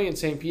 They play in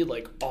St. Pete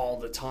like all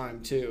the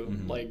time too,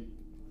 like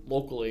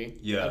locally.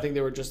 Yeah. I think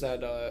they were just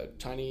at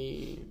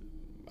Tiny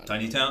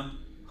Town.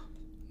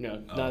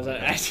 No, not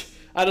that.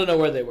 I don't know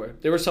where they were.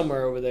 They were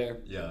somewhere over there.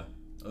 Yeah,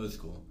 that was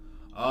cool.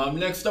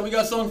 Next up, we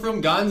got a song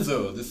from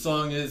Gonzo. This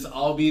song is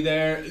 "I'll Be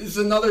There." This is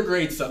another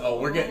great song. Oh,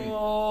 we're getting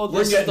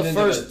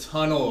into a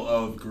tunnel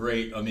of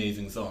great,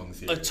 amazing songs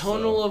here. A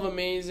tunnel of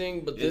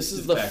amazing, but this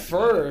is the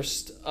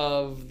first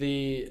of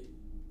the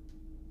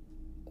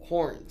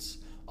horns.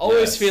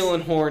 Always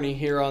feeling horny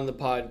here on the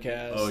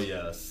podcast. Oh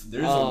yes,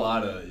 there's a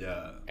lot of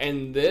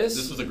And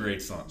this was a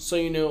great song. So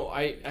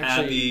I actually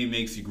happy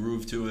makes you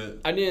groove to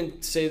it. I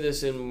didn't say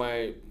this in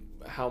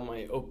how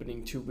my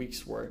opening 2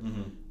 weeks were.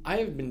 I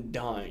have been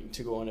dying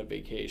to go on a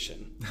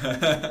vacation.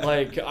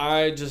 Like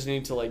I just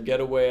need to like get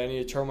away. I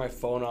need to turn my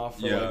phone off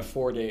for like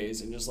 4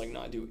 days and just like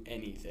not do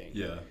anything.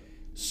 Yeah.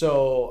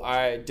 So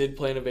I did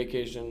plan a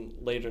vacation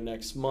later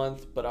next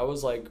month, but I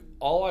was like,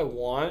 all I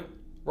want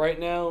right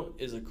now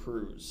is a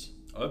cruise.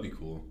 Oh, that'd be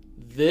cool.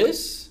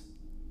 This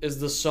is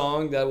the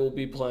song that will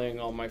be playing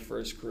on my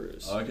first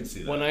cruise. Oh, I can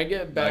see that. When I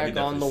get back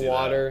on the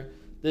water,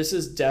 this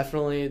is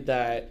definitely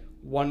that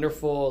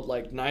wonderful,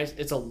 like nice.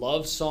 It's a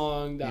love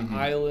song, that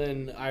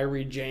island,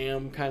 Irie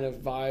jam kind of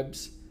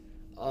vibes.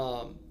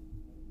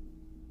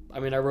 I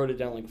mean, I wrote it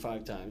down like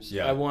 5 times.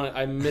 Yeah.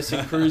 I'm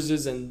missing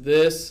cruises, and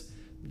this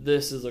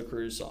is a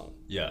cruise song.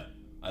 Yeah,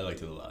 I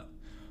liked it a lot.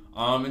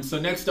 And so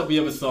next up we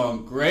have a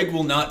song. Greg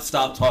will not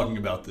stop talking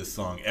about this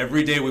song.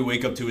 Every day we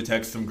wake up to a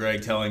text from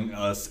Greg telling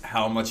us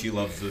how much he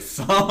loves this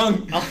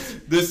song.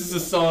 This is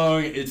a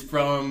song, it's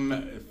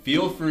from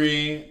Feel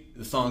Free.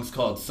 The song's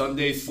called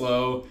Sunday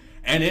Slow.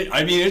 And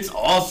it's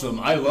awesome.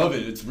 I love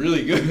it. It's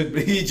really good.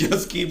 But he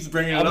just keeps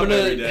bringing it up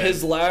every day.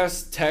 His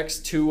last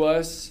text to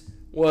us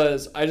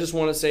was, I just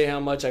want to say how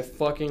much I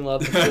fucking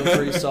love the Feel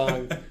Free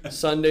song,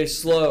 Sunday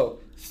Slow.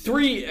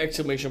 3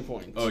 exclamation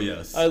points. Oh,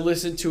 yes. I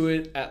listened to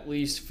it at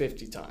least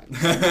 50 times.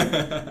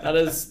 That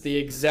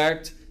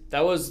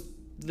was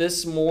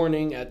this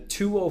morning at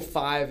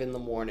 2:05 in the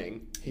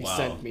morning. He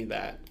sent me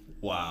that.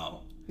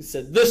 Wow. He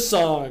said, this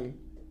song.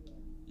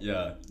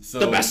 Yeah. So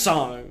the best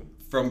song.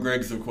 From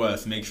Greg's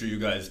request, make sure you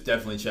guys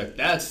definitely check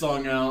that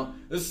song out.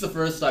 This is the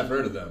first I've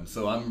heard of them,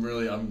 so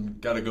I'm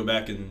gotta go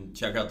back and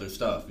check out their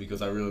stuff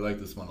because I really like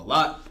this one a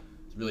lot.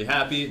 It's really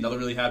happy. Another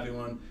really happy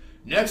one.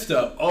 Next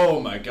up, oh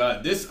my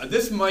god,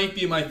 this might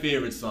be my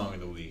favorite song of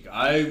the week.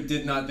 I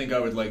did not think I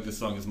would like this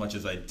song as much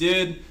as I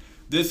did.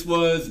 This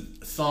was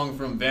a song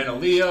from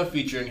Vanilla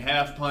featuring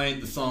Half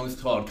Pint. The song is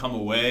called Come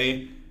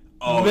Away.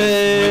 Oh,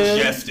 it's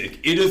majestic.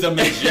 It is a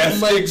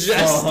majestic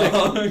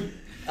song.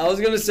 I was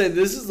gonna say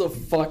this is a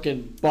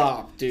fucking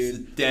bop,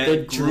 dude.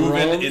 The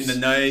grooving in the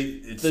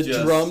night. It's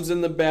drums in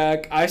the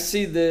back. I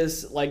see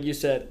this, like you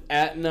said,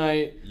 at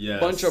night. Yes.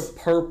 Bunch of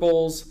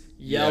purples,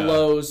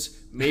 yellows,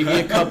 maybe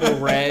a couple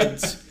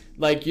reds.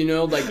 Like,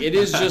 it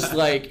is just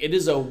like, it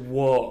is a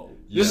whoa.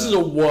 Yeah. This is a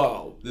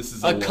whoa. This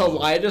is a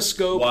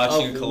kaleidoscope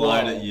Watching of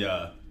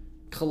whoa.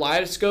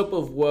 Kaleidoscope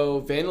of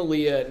woe.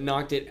 Vanilla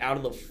knocked it out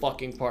of the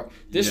fucking park.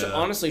 This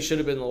honestly should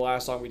have been the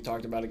last song we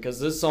talked about it, because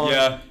this song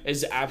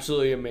is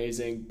absolutely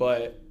amazing,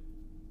 but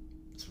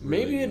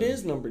really maybe it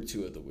is number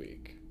 2 of the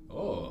week.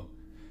 Oh.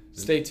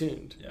 Stay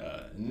tuned.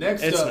 Yeah.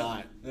 Next it's up.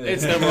 Not.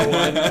 It's number 1.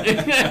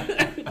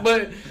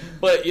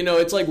 but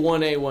it's like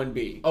 1A,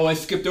 1B. Oh, I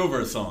skipped over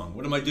a song.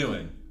 What am I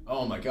doing?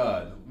 Oh my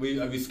god.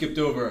 We skipped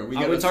over. Are we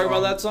talking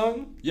about that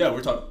song? Yeah,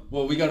 we're talking.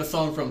 Well, we got a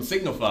song from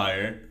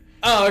Signifire.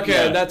 Oh,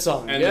 okay, that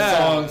song. And the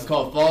song's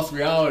called False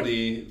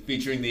Reality,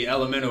 featuring the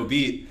Elemento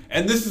beat.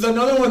 And this is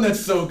another one that's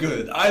so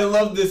good. I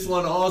love this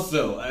one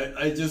also.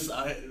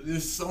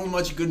 There's so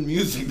much good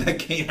music that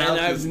came out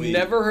this week. And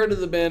I've never heard of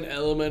the band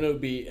Elemento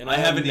Beat, and I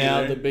haven't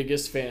now the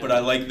biggest fan. But I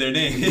like their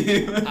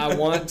name. I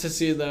want to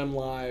see them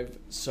live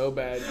so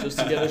bad, just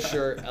to get a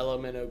shirt,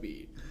 Elemento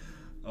Beat.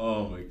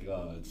 Oh my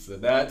god. So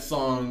that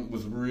song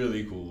was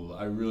really cool.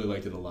 I really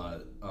liked it a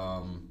lot.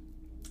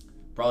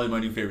 Probably my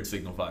new favorite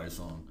Signifire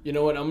song. You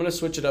know what? I'm going to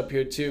switch it up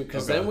here too,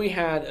 because then we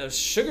had a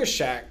Sugar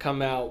Shack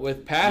come out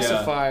with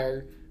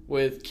Pacifier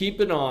with Keep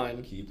It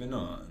On. Keep It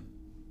On.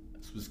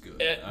 This was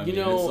good. I mean,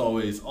 it's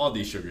always, all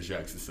these Sugar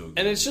Shacks are so good.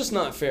 And it's just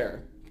not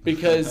fair.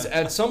 Because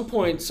at some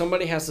point,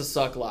 somebody has to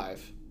suck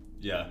live.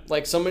 Yeah.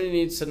 Like, somebody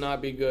needs to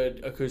not be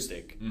good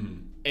acoustic.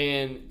 Mm-hmm.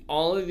 And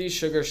all of these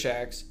Sugar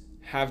Shacks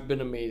have been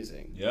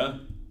amazing. Yeah.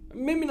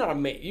 Maybe not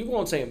amazing. You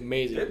won't say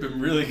amazing. They've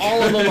been really good.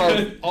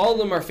 All of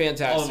them are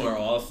fantastic. All of them are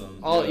awesome.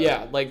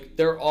 Like,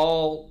 they're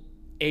all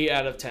 8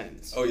 out of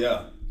 10s. Oh,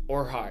 yeah.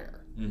 Or higher.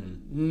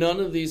 Mm-hmm. None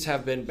of these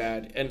have been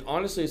bad. And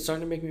honestly, it's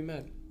starting to make me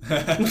mad.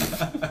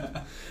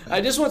 I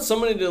just want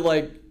somebody to,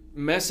 like,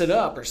 mess it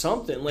up or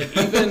something. Like,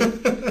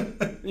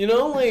 even, you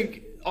know,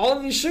 like, all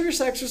of these Sugar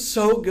Shacks are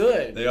so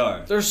good. They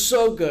are. They're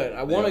so good.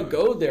 I want to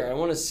go there. I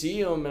want to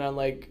see them, and I'm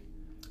like,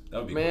 that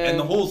would be man. Cool. And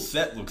the whole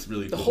set looks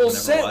really cool. The whole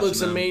set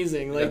looks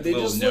amazing. Like, they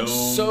just look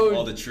so...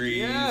 all the trees.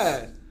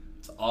 Yeah.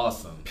 It's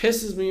awesome.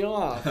 Pisses me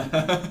off.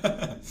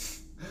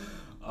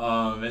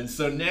 And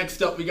so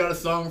next up, we got a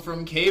song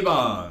from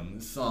K-Bong.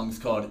 This song's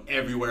called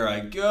Everywhere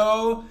I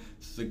Go.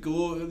 It's a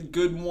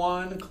good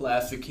one.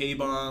 Classic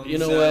K-Bong. You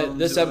know what?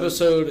 This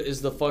episode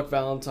is the Fuck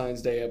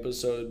Valentine's Day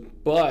episode,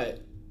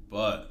 but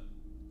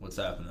what's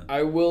happening?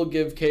 I will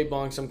give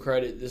K-Bong some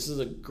credit. This is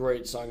a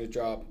great song to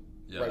drop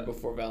right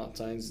before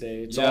Valentine's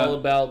Day. It's all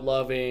about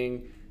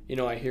loving. You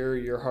know, I hear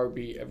your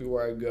heartbeat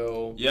everywhere I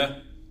go. Yeah.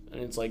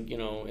 And it's like, you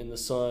know, in the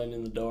sun,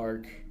 in the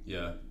dark.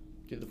 Yeah.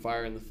 Through the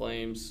fire and the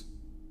flames.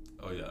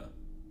 Oh, yeah.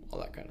 All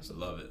that kind of stuff. I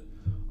love it.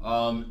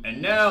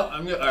 And now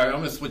I'm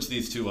gonna switch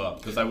these two up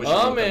because I wish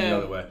I would have the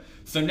other way.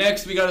 So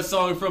next we got a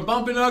song from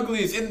Bumpin'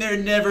 Uglies in their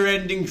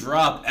never-ending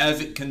drop as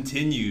it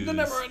continues. The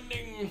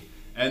never-ending.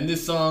 And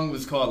this song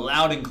was called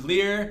Loud and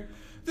Clear.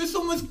 This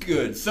one was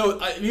good. So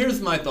here's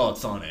my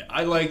thoughts on it.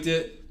 I liked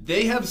it.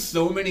 They have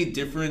so many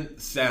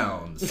different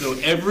sounds. So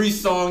every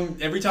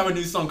time a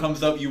new song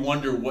comes up, you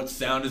wonder what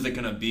sound is it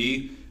gonna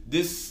be.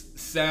 This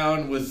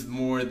sound was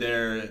more what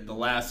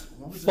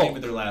was the name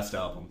of their last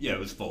album? Yeah, it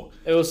was folk.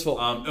 It was folk.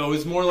 It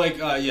was more like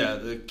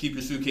the Keep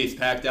Your Suitcase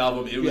Packed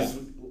album. It was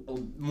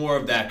more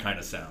of that kind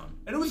of sound,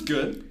 and it was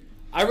good.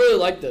 I really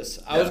like this.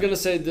 I was gonna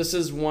say this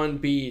is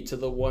 1B to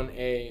the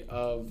 1A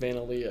of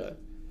Vanilla.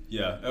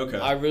 Yeah. Okay.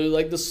 I really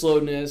like the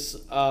slowness.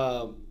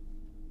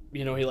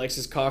 You know, he likes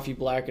his coffee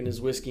black and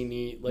his whiskey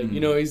neat. Like, you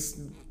know, he's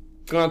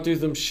gone through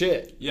some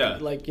shit. Yeah.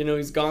 Like, you know,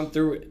 he's gone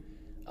through it.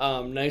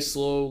 Nice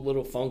slow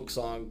little funk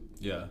song.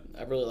 Yeah.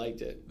 I really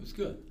liked it. It was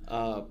good.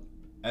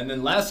 And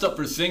then last up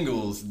for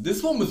singles,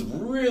 this one was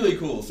really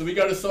cool. So we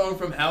got a song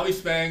from Howie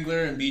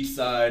Spangler and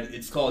Beachside.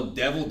 It's called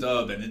Devil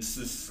Dub, and it's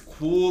this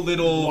cool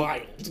little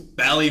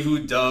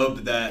ballyhoo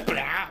dub that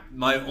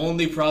my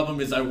only problem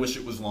is I wish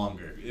it was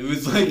longer. It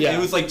was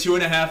like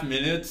 2.5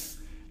 minutes,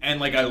 and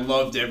like I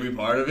loved every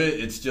part of it.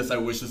 It's just I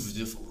wish this was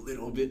just a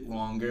little bit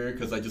longer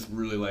because I just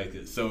really like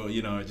it. So,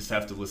 you know, I just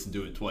have to listen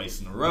to it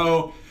twice in a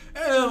row,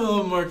 and I'm a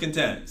little more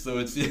content. So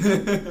it's...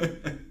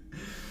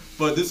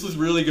 But this was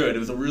really good. It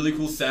was a really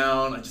cool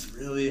sound. I just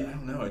really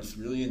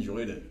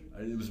enjoyed it.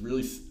 It was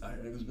really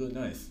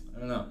nice. I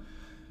don't know.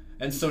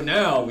 And so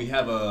now we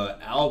have a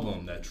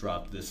album that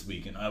dropped this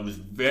week, and I was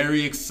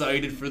very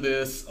excited for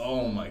this.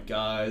 Oh my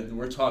God.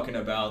 We're talking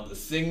about the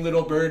Sing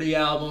Little Birdie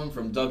album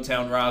from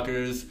Dubtown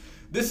Rockers.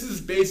 This is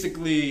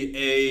basically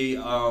a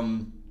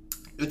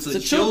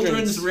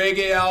children's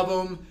reggae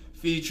album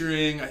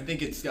featuring, I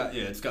think it's got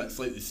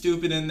Slightly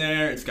Stupid in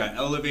there. It's got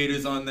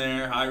Elevators on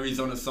there. Hirie's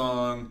on a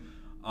song.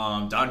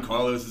 Don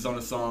Carlos is on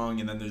a song,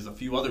 and then there's a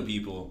few other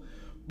people.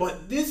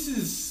 But this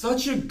is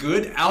such a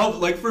good album.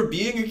 Like, for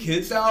being a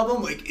kid's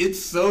album, like, it's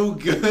so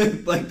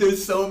good. Like,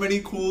 there's so many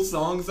cool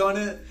songs on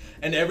it,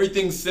 and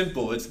everything's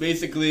simple. It's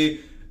basically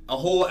a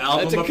whole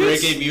album of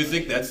reggae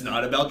music that's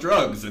not about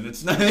drugs, and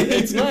it's nice.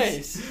 It's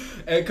nice.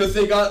 Because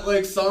they got,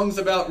 like, songs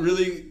about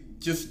really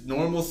just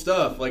normal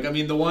stuff. Like, I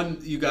mean, the one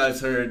you guys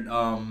heard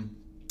a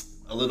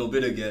little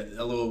bit ago.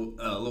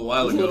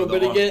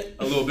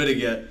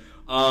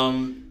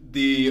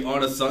 The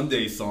On a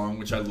Sunday song,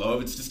 which I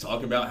love. It's just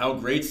talking about how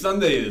great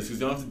Sunday is because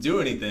you don't have to do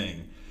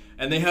anything.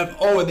 And they had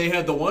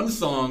the one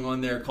song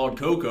on there called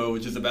Coco,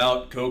 which is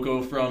about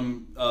Coco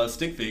from Scott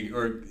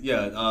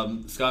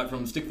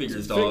from Stick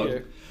Figure's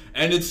dog.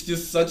 And it's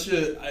just such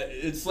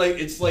it's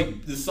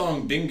like the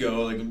song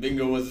Bingo, like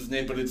Bingo was his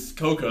name, but it's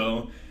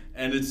Coco,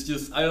 and it's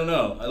just, I don't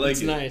know, I like it.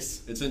 It's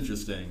nice. It's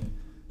interesting.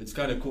 It's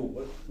kind of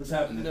cool. What's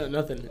happening? No,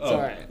 nothing. It's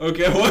all right.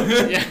 Okay,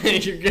 what? Yeah,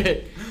 you're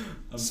good.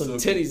 Some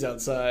titties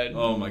outside.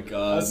 Oh my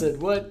God. I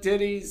said, what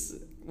titties?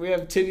 We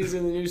have titties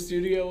in the new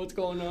studio. What's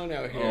going on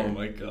out here? Oh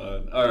my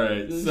God. All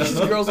right. These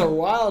girls are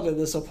wild in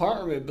this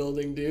apartment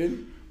building,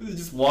 dude. They're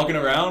just walking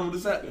around? What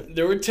is that?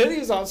 There were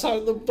titties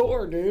outside the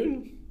door,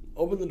 dude.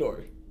 Open the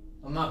door.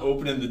 I'm not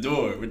opening the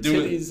door. We're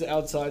doing titties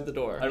outside the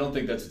door. I don't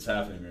think that's what's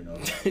happening right now.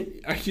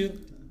 Are you?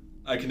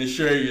 I can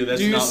assure you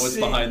that's not what's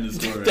behind this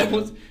door right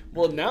now.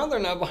 Well, now they're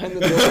not behind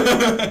the door.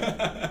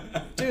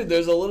 Dude,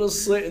 there's a little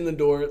slit in the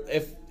door.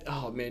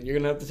 Oh man, you're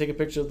gonna have to take a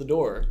picture of the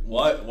door.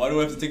 Why do I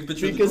have to take a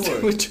picture of the door? Because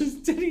it was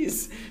just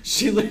titties.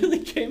 She literally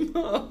came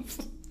up.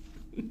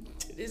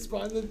 Titties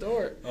behind the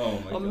door. Oh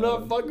my God. I'm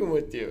not fucking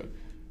with you.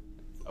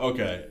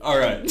 Okay. All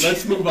right.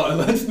 Let's move on.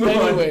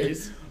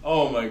 Anyways.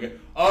 Oh my god.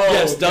 Oh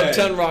yes, okay.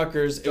 Dubtown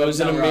Rockers. It was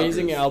an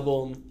amazing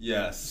album.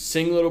 Yes.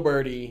 Sing Little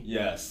Birdie.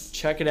 Yes.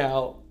 Check it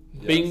out.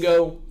 Yes.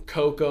 Bingo.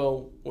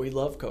 Coco. We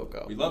love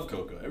Coco. We love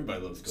Coco. Everybody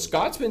loves Coco.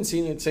 Scott's been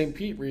seen at St.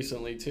 Pete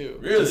recently too.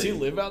 Really? Does he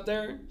live out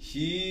there?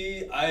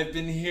 I've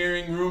been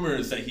hearing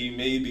rumors that he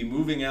may be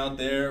moving out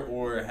there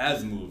or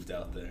has moved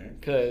out there.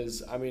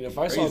 Because, I mean, if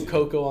I saw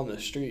Coco on the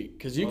street,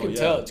 because you can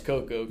tell it's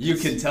Coco. You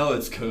can tell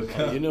it's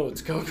Coco. You know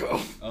it's Coco.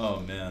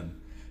 Oh, man.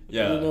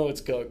 Yeah. You know it's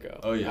Coco.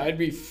 Oh, yeah. I'd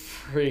be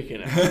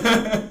freaking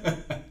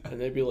out.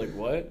 And they'd be like,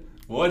 what?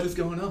 What is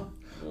going on?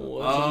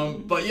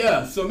 But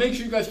yeah, so make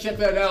sure you guys check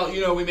that out.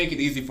 You know, we make it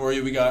easy for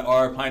you. We got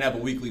our Pineapple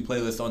Weekly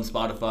playlist on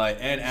Spotify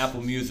and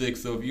Apple Music.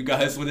 So if you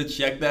guys want to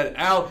check that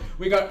out,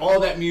 we got all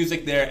that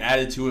music there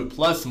added to it,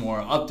 plus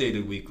more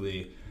updated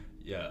weekly.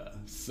 Yeah.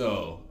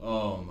 So,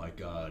 oh my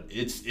God,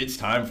 it's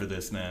time for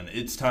this, man.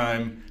 It's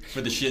time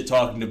for the shit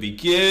talking to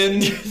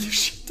begin.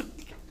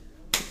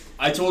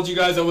 I told you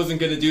guys I wasn't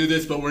gonna do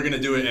this, but we're gonna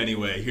do it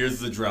anyway. Here's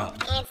the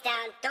drop. Hands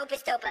down,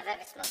 dopest dope I've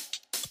ever smoked.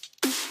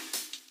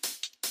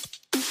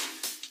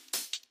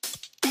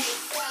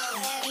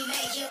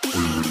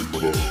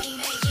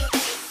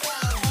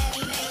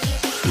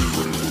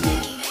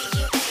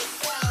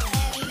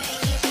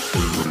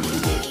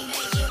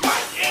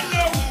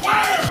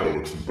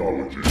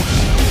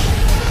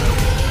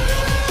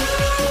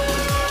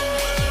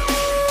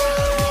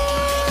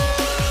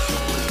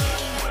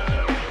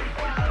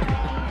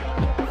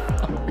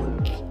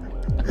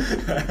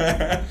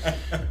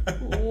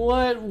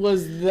 What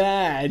was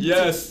that?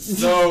 Yes,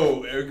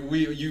 so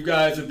you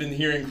guys have been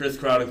hearing Chris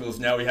Chronicles.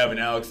 Now we have an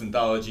Alex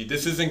anthology.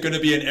 This isn't going to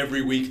be an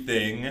every week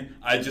thing.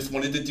 I just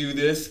wanted to do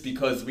this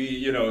because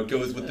it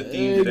goes with the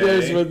theme today. It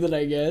goes with it,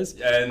 I guess.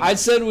 And I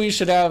said we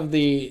should have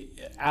the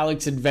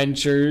Alex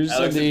Adventures,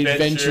 the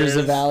Adventures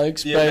of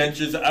Alex. The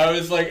Adventures. I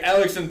was like,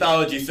 Alex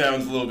anthology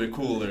sounds a little bit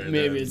cooler.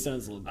 Maybe it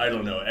sounds a little bit. I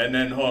don't know. And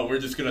then hold on, we're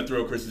just going to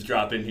throw Chris's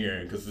drop in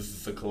here because this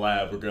is a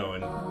collab. We're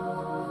going.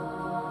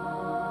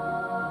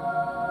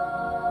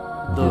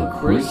 The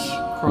Chris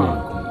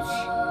Chronicles.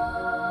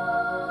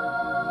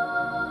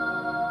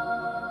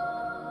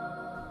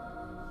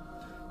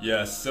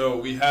 Yes, so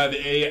we have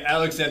a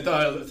Alex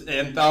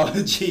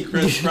anthology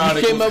Chris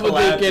Chronicles. You came up with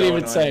it, can't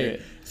even say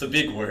it. It's a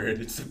big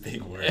word. It's a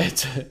big word.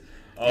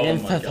 Oh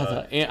my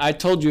God. I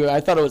told you, I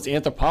thought it was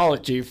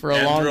anthropology for a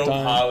long time.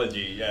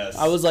 Anthropology, yes.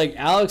 I was like,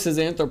 Alex is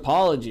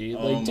anthropology.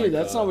 Like, dude,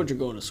 that's not what you're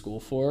going to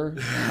school for.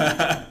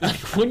 Like,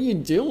 what are you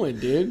doing,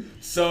 dude?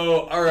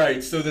 So, all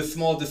right. So, the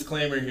small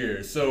disclaimer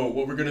here. So,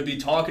 what we're going to be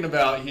talking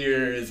about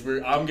here is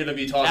I'm going to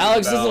be talking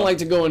Alex doesn't like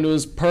to go into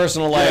his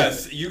personal life.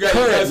 Yes, you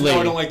guys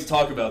know I don't like to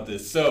talk about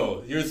this.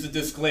 So, here's the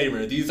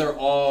disclaimer. These are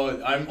all,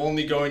 I'm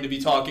only going to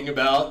be talking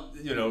about,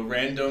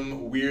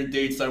 random weird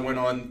dates I went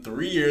on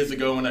 3 years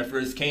ago when I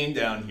first came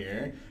down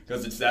here,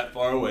 because it's that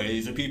far away.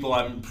 These are people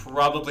I'm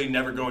probably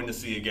never going to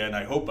see again.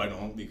 I hope I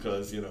don't,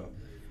 because, you'll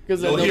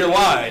hear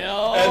why.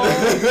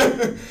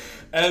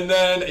 And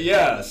then,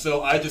 yeah,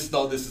 so I just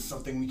thought this is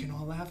something we can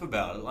all laugh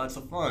about. Lots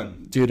of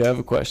fun. Dude, I have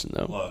a question,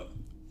 though. What?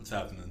 What's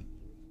happening?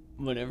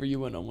 Whenever you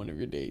went on one of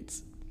your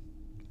dates.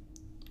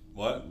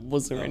 What?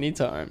 Was there any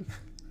time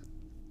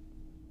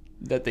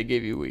that they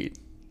gave you weed?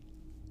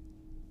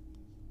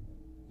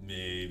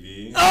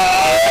 Maybe.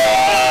 Oh!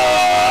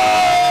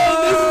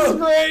 This is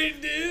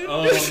great, dude.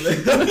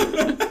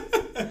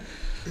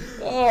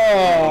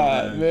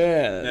 Oh,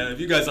 man. Man, if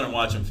you guys aren't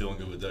watching Feeling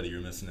Good with Duddy,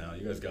 you're missing out.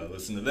 You guys gotta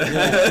listen to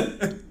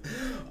that.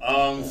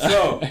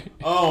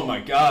 Oh my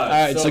God.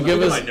 All right, so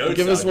give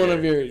us one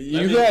of your.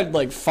 You had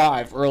like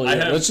 5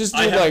 earlier. Let's just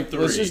do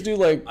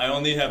 3. I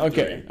only have 3.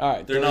 Okay, all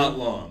right. They're not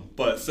long,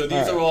 but so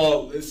these are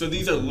all. So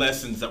these are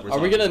lessons that we're. Are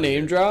we gonna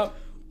name drop?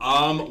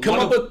 Come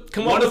up with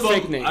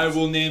fake names. I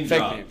will name fake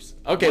drop. Names.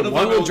 Okay,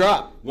 one will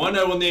drop. One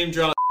I will name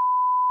drop.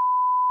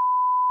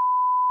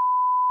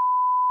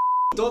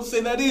 Don't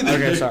say that either.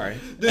 Okay, sorry.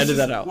 Edit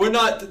that out. We're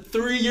not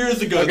 3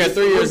 years ago. Okay,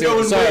 3 years ago.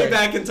 We're going way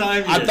back in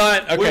time here. I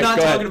thought. Okay, we're not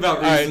go talking ahead.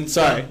 about recent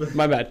sorry, stuff.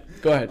 my bad.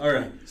 Go ahead. All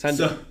right. Send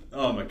it.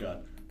 Oh my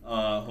God.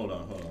 Hold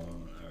on. All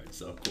right.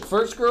 So cool.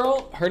 First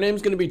girl, her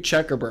name's gonna be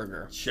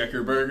Checkerburger.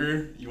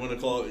 Checkerburger? You want to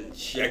call it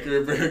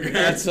Checkerburger?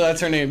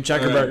 That's her name,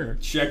 Checkerburger.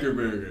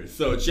 Checkerburger.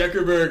 So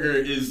Checkerburger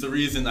is the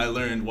reason I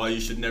learned why you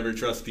should never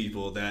trust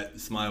people that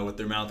smile with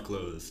their mouth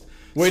closed.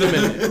 Wait a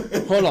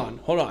minute.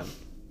 Hold on.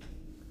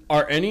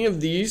 Are any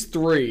of these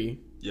 3?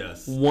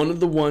 Yes. One of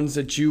the ones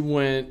that you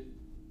went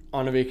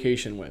on a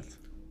vacation with?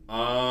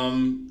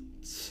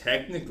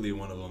 Technically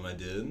one of them I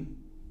did.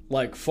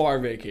 Like far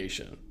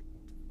vacation?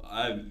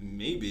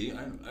 Maybe.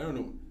 I don't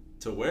know.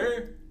 To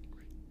where?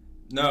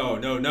 No.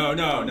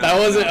 That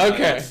wasn't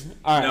okay.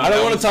 All right. I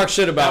don't want to talk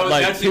shit about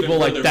like people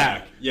like that.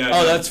 Back. Yeah.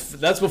 Oh,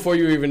 that's before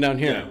you were even down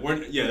here.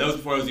 Yeah, that was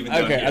before I was even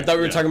down here. Okay, I thought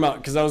we were talking about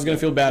because I was gonna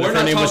feel bad if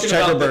her name was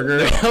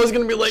Checkerburger. I was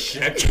gonna be like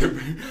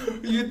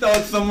Checkerburger. You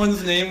thought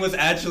someone's name was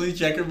actually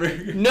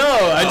Checkerburger? No,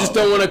 I just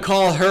don't want to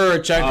call her a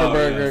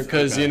Checkerburger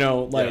because okay.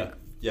 like.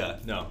 Yeah,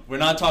 no. We're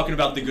not talking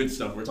about the good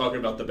stuff. We're talking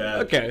about the bad.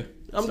 Okay.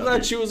 I'm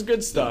glad she was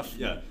good stuff.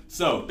 Yeah.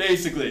 So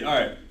basically, all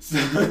right.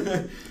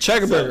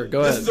 Checkerburger,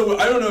 go ahead.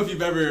 I don't know if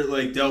you've ever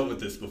like dealt with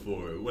this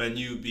before, when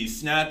you be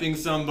snapping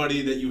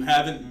somebody that you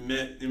haven't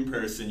met in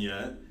person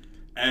yet,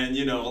 and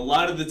a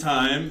lot of the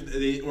time,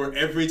 or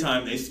every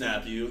time they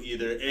snap you,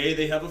 either A,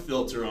 they have a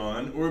filter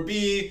on, or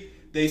B,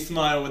 they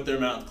smile with their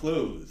mouth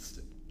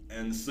closed.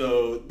 And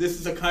so this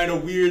is a kind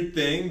of weird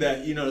thing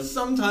that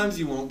sometimes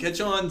you won't catch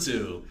on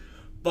to.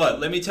 But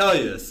let me tell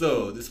you,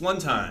 so this one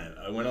time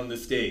I went on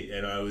this date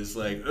and I was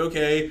like,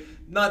 okay,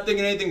 not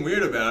thinking anything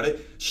weird about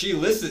it. She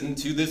listened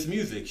to this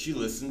music. She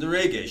listened to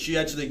reggae. She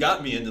actually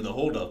got me into the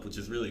hold up, which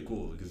is really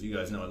cool because you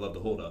guys know I love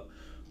the hold up.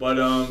 But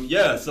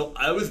yeah, so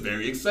I was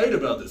very excited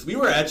about this. We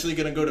were actually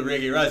gonna go to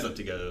Reggae Rise Up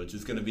together,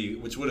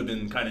 which would have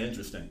been kind of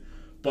interesting.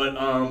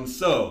 But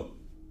so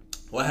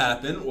what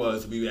happened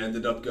was we went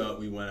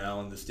out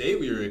on this date.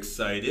 We were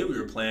excited. We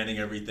were planning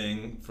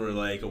everything for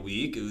like a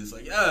week. It was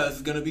like, yeah, this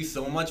is gonna be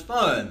so much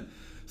fun.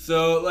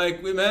 So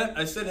like we met.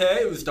 I said,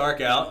 hey, it was dark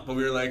out, but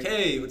we were like,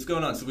 hey, what's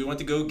going on? So we went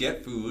to go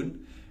get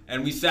food,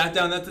 and we sat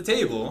down at the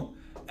table,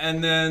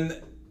 and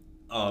then.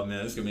 Oh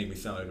man, this is gonna make me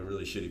sound like a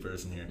really shitty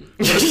person here.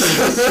 We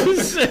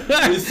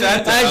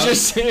sat down.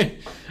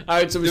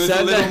 Alright, so we sat down. There was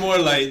a little more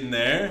light in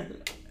there,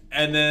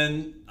 and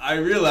then I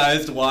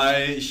realized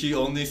why she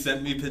only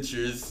sent me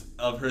pictures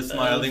of her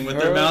smiling with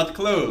her mouth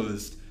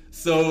closed.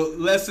 So,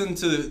 lesson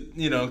to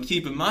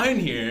keep in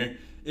mind here: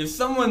 if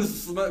someone's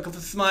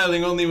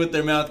smiling only with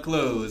their mouth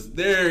closed,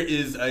 there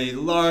is a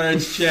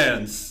large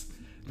chance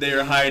they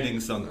are hiding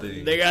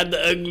something. They got the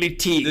ugly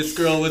teeth. This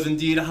girl was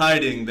indeed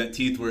hiding that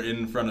teeth were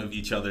in front of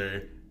each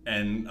other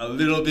and a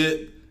little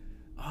bit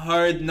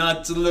hard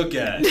not to look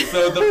at.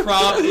 So the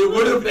problem,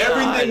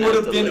 everything would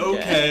have been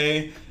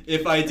okay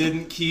if I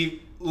didn't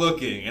keep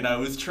looking. And I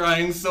was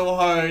trying so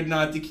hard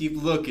not to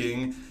keep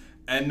looking.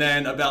 And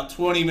then about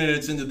 20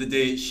 minutes into the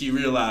date, she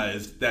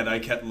realized that I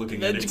kept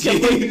looking at her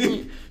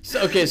teeth.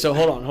 So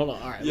hold on. All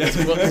right,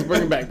 let's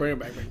bring it back. Bring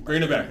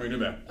it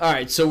back. All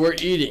right, so we're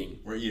eating.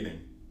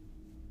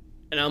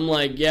 And I'm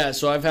like, yeah,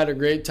 so I've had a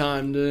great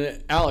time.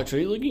 Alex, are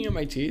you looking at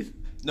my teeth?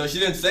 No, she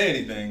didn't say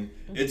anything.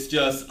 It's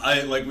just,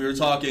 we were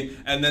talking,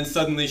 and then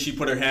suddenly she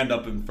put her hand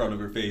up in front of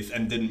her face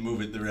and didn't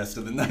move it the rest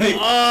of the night. And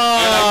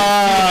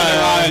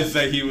I could see in her eyes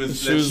that she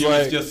was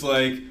just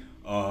like,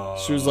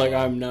 she was like,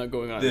 I'm not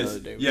going on another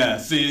date. Yeah,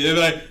 see,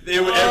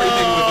 everything was over.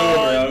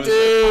 I was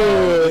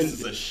like, this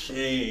is a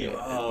shame.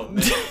 Oh,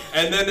 man.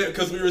 And then,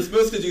 because we were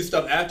supposed to do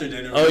stuff after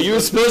dinner. Oh, you were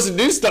supposed to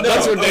do stuff?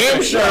 That's for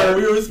damn sure. Yeah,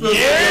 we were supposed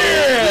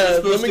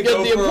to let me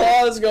get the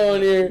applause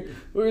going here.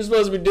 We were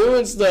supposed to be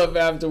doing stuff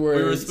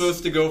afterwards. We were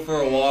supposed to go for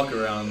a walk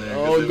around there.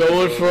 Oh,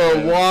 going for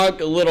a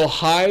walk, a little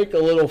hike, a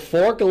little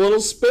fork, a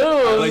little spoon.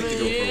 I like to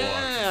go for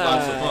walks. It's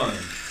lots of fun.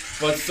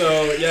 But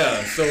so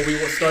we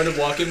started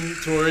walking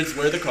towards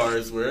where the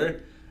cars were,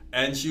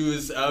 and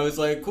I was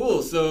like,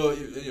 cool, so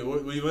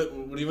what are you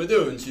going to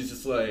do? And she's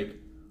just like,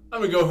 I'm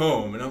going to go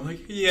home. And I'm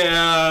like,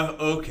 yeah,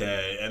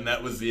 okay. And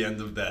that was the end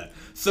of that.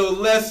 So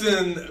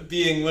lesson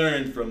being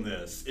learned from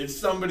this: if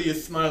somebody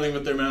is smiling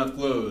with their mouth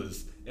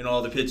closed in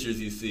all the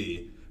pictures you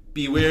see,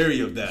 be wary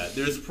of that.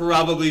 There's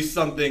probably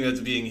something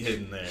that's being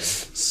hidden there.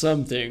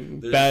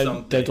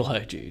 Bad dental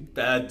hygiene.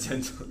 Bad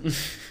dental.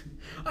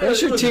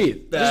 Brush your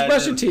teeth. Just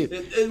brush your teeth.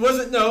 It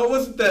wasn't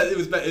that. It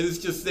was bad. It was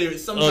just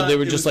sometimes. Oh, they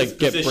would just like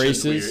get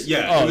braces. Weird.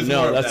 Yeah. Oh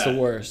no, that's the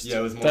worst. Yeah,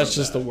 it was more. That's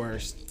just the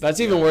worst. That's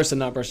even worse than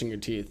not brushing your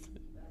teeth.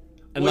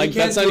 And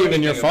that's not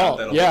even your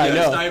fault. Yeah, I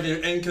know.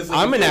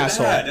 I'm an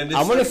asshole.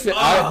 I'm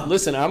gonna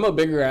listen. I'm a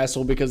bigger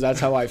asshole because that's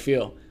how I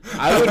feel.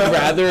 I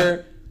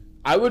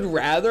would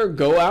rather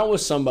go out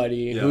with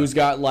somebody who's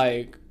got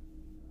like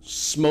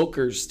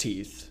smoker's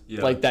teeth,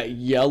 like that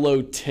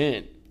yellow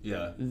tint,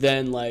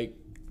 than like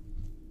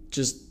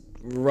just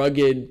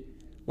rugged,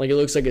 like it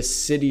looks like a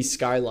city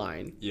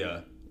skyline.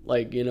 Yeah.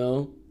 Like,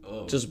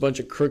 just a bunch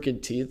of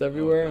crooked teeth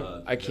everywhere. Oh,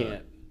 God. I can't.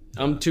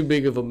 Yeah. I'm too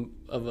big of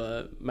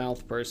a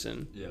mouth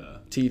person. Yeah.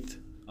 Teeth.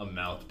 A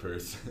mouth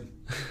person.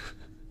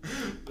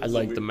 I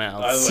like the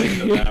mouth. I like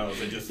the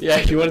mouth.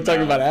 Yeah, you want to talk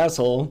about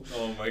asshole.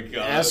 Oh my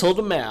God. Asshole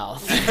to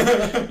mouth.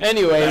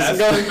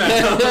 Anyways,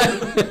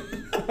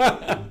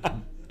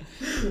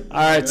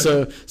 all right,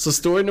 so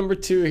story number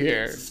 2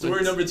 here.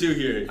 Number 2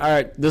 here. All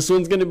right, this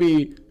one's going to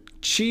be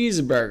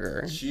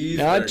cheeseburger.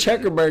 Not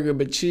checkerburger,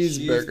 but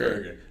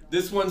cheeseburger.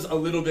 This one's a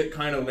little bit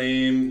kind of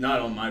lame, not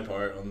on my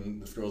part, on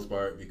this girl's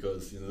part,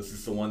 because this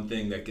is the one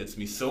thing that gets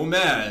me so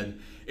mad.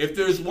 If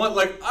there's one,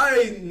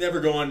 I never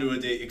go on to a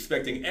date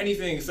expecting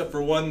anything except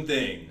for one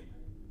thing: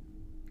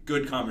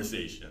 good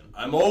conversation.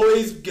 I'm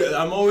always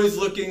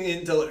looking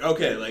into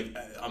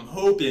I'm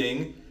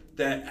hoping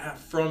that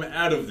from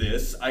out of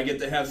this I get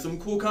to have some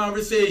cool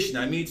conversation.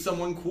 I meet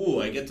someone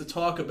cool. I get to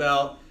talk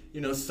about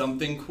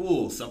something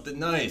cool, something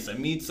nice. I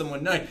meet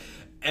someone nice.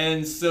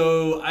 And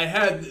so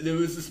there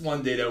was this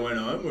one date I went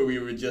on where we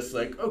were just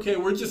like, okay,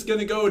 we're just going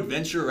to go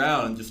adventure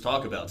around and just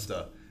talk about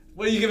stuff.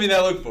 What are you giving me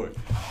that look for?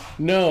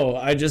 No,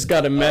 I just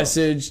got a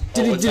message.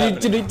 Justin.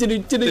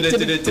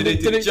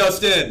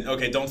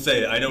 Okay, don't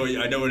say it. I know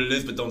what it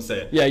is, but don't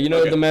say it. Yeah, you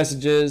know what the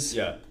message is.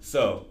 Yeah.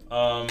 So,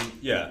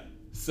 yeah.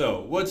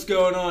 So, what's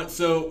going on?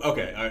 So,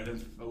 okay, I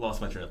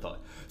lost my train of thought.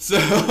 So,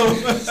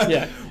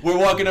 yeah, we're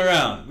walking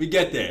around. We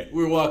get there.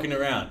 We're walking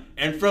around.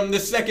 And from the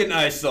second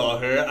I saw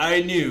her,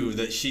 I knew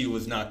that she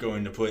was not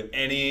going to put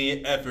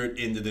any effort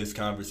into this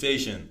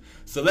conversation.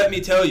 So let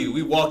me tell you,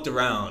 we walked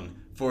around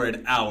for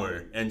an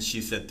hour, and she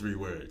said 3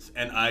 words.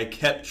 And I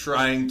kept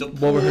trying to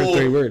pull... What were her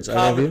 3 words? I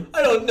love you?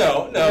 I don't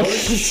know. No,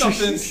 it's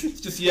something... It's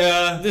just,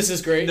 yeah. This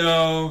is great.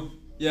 No.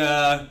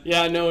 Yeah.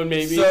 Yeah, no, and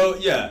maybe. So,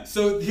 yeah.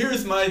 So,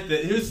 here's my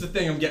thing. Here's the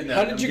thing I'm getting at.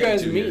 How did you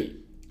guys meet?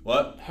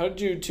 What? How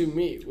did you two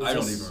meet? I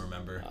don't even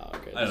remember. Oh,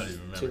 okay. I don't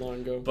even remember. Too long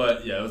ago.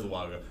 But, yeah, it was a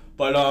while ago.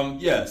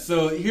 But, yeah.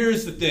 So,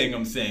 here's the thing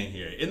I'm saying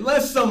here.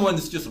 Unless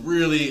someone's just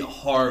really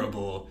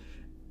horrible...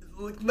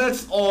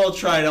 Let's all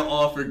try to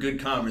offer good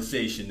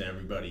conversation to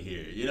everybody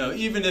here. You know,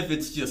 even if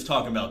it's just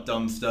talking about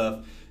dumb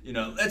stuff, you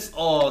know, let's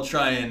all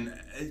try and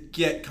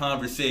get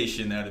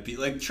conversation out of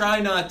people. Like, try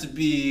not to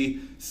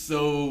be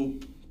so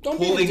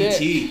pulling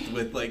teeth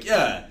with, like,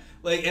 yeah.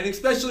 Like, and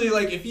especially,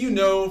 like, if you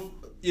know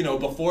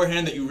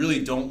beforehand that you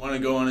really don't want to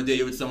go on a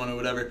date with someone or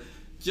whatever,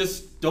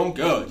 just don't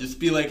go. Just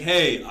be like,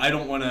 hey, I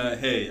don't want to,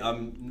 hey,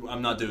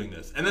 I'm not doing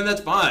this. And then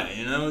that's fine,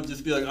 you know?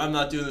 Just be like, I'm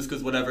not doing this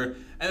because whatever.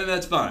 And then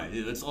that's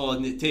fine. That's all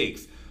it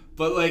takes.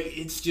 But, like,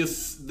 it's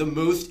just the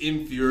most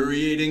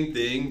infuriating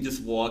thing,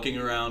 just walking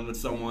around with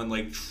someone,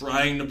 like,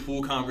 trying to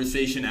pull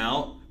conversation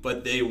out,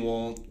 but they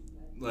won't.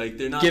 Like,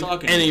 they're not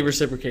talking any to you.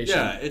 reciprocation.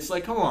 Yeah, it's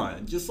like, come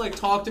on. Just, like,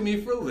 talk to me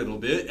for a little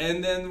bit,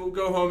 and then we'll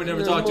go home and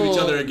never talk to each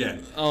other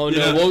again. Oh,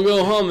 no, we'll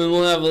go home and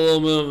we'll have a little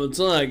bit of a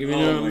talk, if you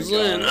know what I'm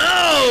saying.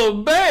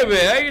 Oh, baby,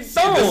 how you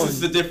doing? This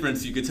is the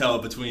difference you could tell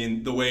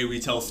between the way we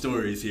tell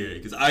stories here.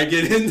 Because I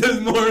get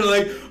into more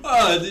like,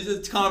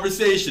 it's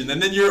conversation,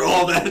 and then you're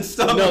all that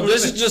stuff. No,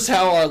 this is just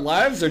how our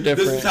lives are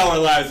different. This is how our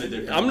lives are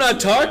different. I'm not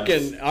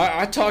talking.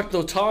 I talk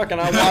the talk, and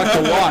I walk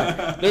the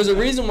walk. There's a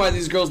reason why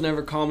these girls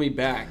never call me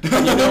back.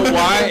 And you know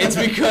why? It's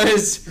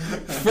because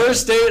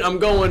first date, I'm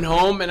going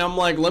home, and I'm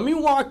like, let me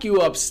walk you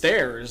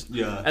upstairs.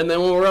 Yeah. And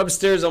then when we're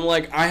upstairs, I'm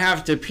like, I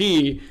have to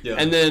pee. Yeah.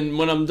 And then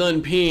when I'm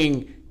done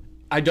peeing,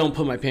 I don't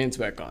put my pants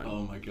back on.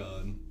 Oh, my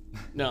God.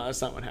 No,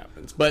 that's not what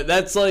happens. But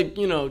that's like,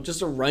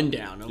 just a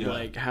rundown of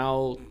like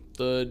how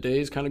the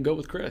days kind of go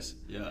with Chris.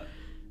 Yeah.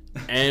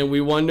 And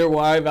we wonder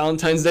why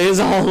Valentine's Day is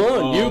all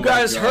alone. Oh, you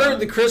guys heard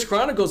the Chris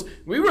Chronicles.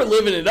 We were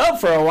living it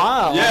up for a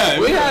while. Yeah,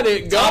 we had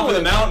it going. Top of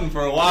the mountain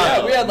for a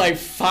while. Yeah, we had like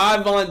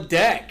 5 on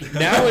deck.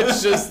 Now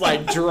it's just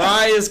like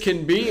dry as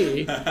can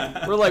be.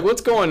 We're like, what's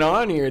going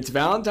on here? It's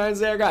Valentine's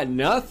Day. I got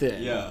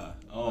nothing. Yeah.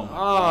 Oh, my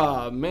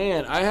God.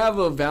 Man. I have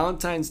a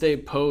Valentine's Day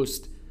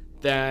post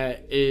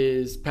that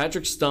is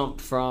Patrick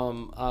Stump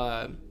from...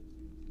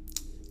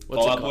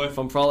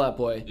 From Fall Out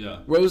Boy. Yeah.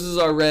 Roses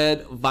are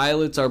red,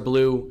 violets are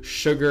blue,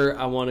 sugar,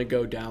 I want to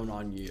go down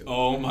on you.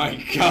 Oh my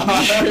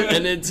God.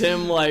 And it's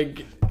him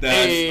like,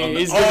 hey,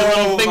 he's giving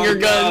little finger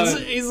guns.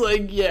 He's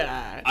like,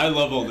 yeah. I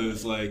love all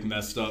those like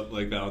messed up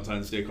like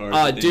Valentine's Day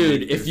cards.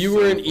 Dude, if you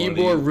were an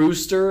Ybor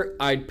rooster,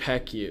 I'd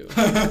peck you.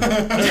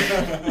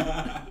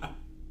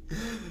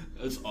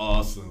 That's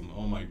awesome.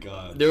 Oh my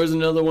God. There was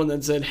another one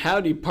that said,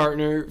 howdy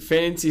partner,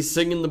 fancy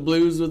singing the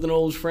blues with an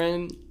old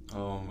friend.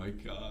 Oh my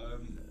God.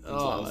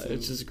 Awesome.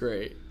 It's just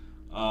great.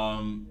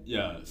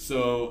 Yeah.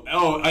 So,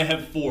 I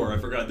have 4. I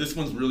forgot. This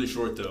one's really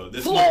short though.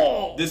 This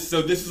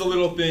is a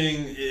little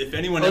thing. If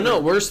anyone.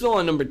 No, we're still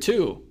on number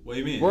 2. What do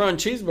you mean? We're on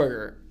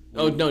cheeseburger.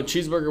 Oh no,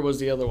 cheeseburger was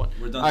the other one.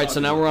 We're done. All right, so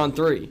now we're on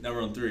 3. Now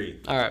we're on 3.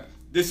 All right.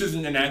 This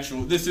isn't an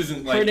actual. This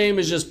isn't like. Her name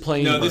is just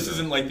plain. No, burger. this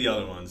isn't like the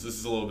other ones. This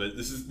is a little bit.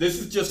 This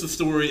is just a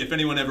story. If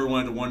anyone ever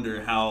wanted to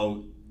wonder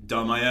how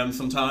dumb I am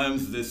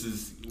sometimes, this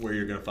is where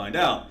you're gonna find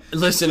out.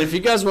 Listen, if you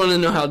guys want to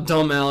know how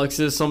dumb Alex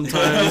is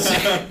sometimes.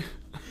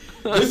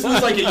 This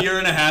was like a year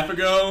and a half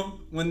ago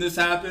when this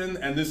happened,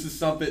 and this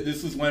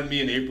was when me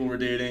and April were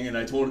dating, and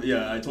I told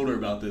her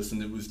about this,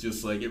 and it was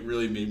just like, it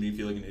really made me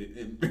feel like an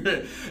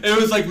idiot.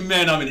 It was like,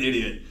 man, I'm an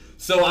idiot.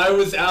 So I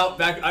was out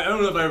back, I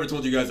don't know if I ever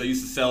told you guys, I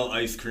used to sell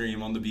ice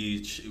cream on the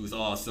beach. It was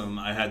awesome.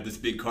 I had this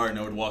big cart, and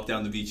I would walk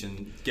down the beach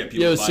and get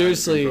people to buy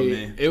ice cream from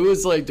me. It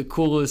was like the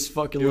coolest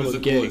fucking little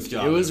gig. Coolest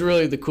job it was ever.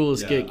 Really the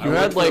coolest gig. You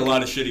had like a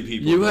lot of shitty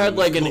people. You had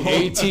like an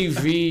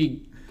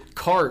ATV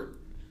cart.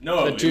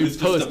 No, it was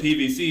just a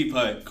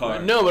PVC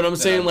cart. No, but I'm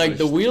saying like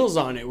the wheels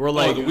on it were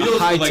like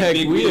high-tech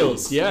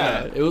wheels.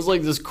 Yeah. It was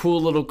like this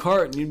cool little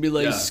cart, and you'd be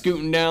like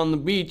scooting down the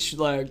beach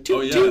like,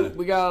 toot, toot,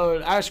 we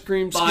got ice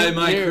cream. Buy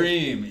my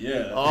cream,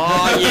 yeah.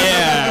 Oh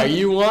yeah,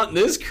 you want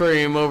this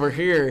cream over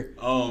here.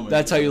 Oh my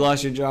That's how you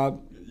lost your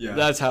job? Yeah.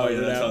 That's how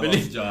it happened. How I lost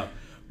your job.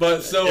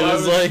 But so it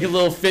was like a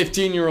little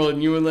 15-year-old,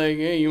 and you were like,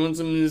 hey, you want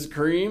some of this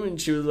cream?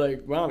 And she was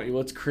like, Mommy,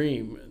 what's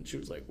cream? And she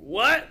was like,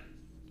 what?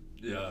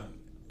 Yeah.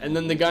 And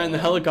then the guy in the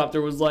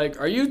helicopter was like,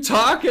 are you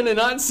talking and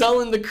not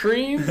selling the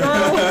cream, bro?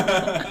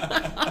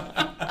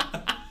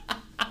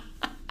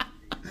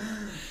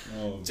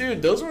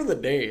 Dude, those were the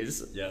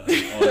days. Yeah.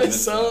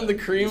 Selling the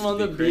cream on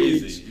the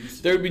beach.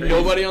 There would be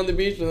nobody on the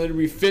beach, and there'd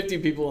be 50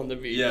 people on the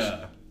beach.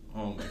 Yeah.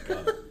 Oh my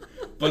god.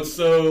 But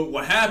so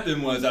what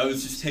happened was I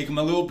was just taking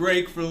my little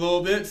break for a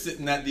little bit,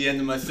 sitting at the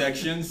end of my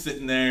section,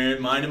 sitting there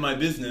minding my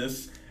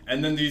business,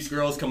 and then these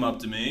girls come up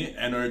to me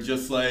and are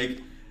just like,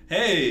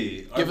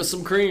 hey, give us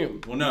some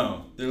cream. Well,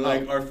 no. They're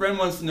like, our friend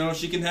wants to know if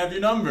she can have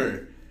your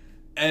number.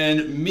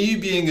 And me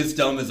being as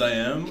dumb as I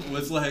am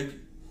was like,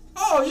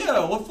 oh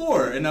yeah, what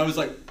for? And I was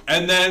like,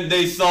 and then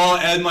they saw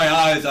in my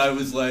eyes, I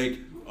was like,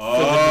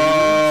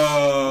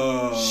 oh.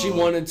 She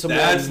wanted some.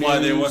 That's why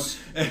they want.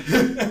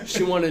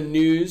 She wanted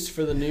news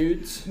for the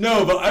nudes.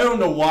 No, but I don't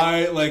know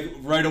why. Like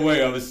right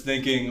away, I was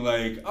thinking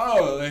like,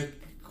 oh, like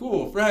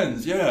cool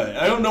friends, yeah.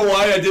 I don't know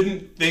why I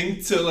didn't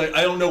think to like.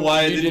 I don't know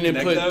why I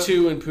didn't put that.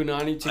 two and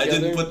punani together. I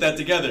didn't put that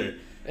together.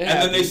 And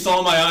then they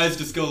saw my eyes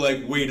just go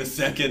like, wait a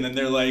second, and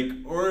they're like,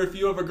 or if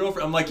you have a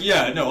girlfriend. I'm like,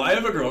 yeah, no, I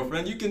have a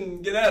girlfriend. You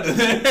can get out of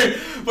there.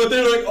 But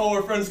they're like, oh,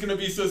 our friend's gonna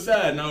be so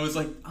sad. And I was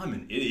like, I'm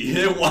an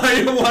idiot. Why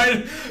did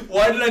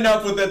I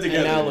not put that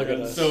together? And now look at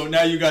us. So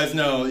now you guys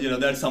know,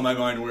 that's how my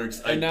mind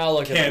works. And now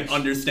look at us. I can't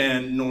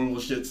understand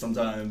normal shit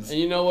sometimes. And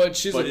you know what?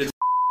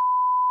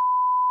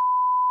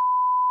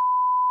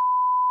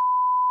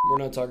 We're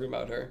not talking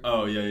about her.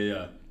 Oh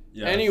yeah.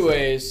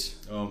 Anyways.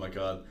 Oh my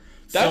god.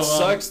 That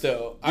sucks,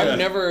 though. Yeah. I've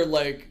never,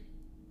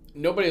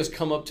 nobody has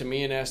come up to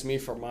me and asked me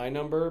for my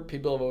number.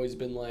 People have always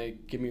been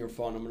like, give me your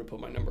phone. I'm going to put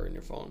my number in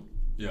your phone.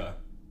 Yeah.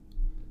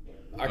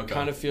 I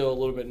kind of feel a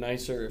little bit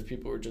nicer if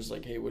people were just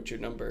like, hey, what's your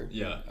number?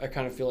 Yeah. I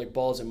kind of feel like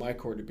balls in my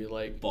court to be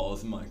like,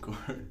 balls in my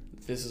court.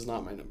 This is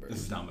not my number.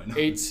 This is not my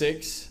number.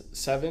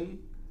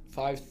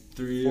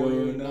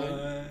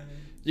 867-5309.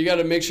 You got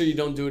to make sure you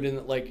don't do it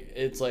in,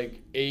 it's like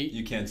 8.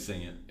 You can't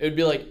sing it. It would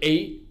be like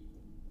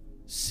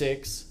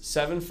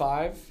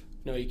 8-6-7-5.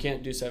 No, you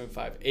can't do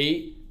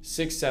 7-5.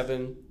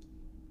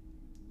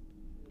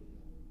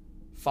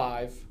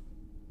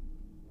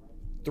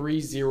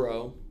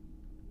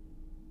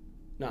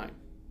 8-6-7-5-3-0-9.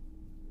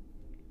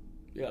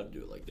 You gotta do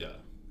it like that.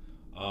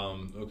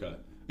 Yeah. Okay.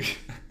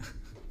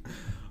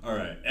 All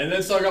right. And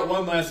then so I got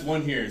one last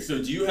one here.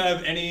 So do you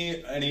have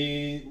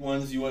any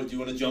ones do you want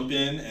to jump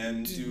in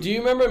and do you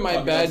remember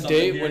my bad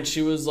date when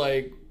she was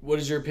like, what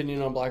is your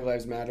opinion on Black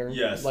Lives Matter?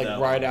 Yes.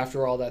 Right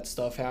after all that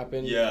stuff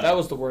happened. Yeah. That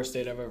was the worst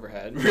date I've ever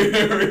had.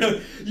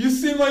 Really? You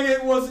seem like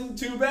it wasn't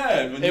too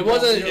bad. It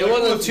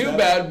wasn't too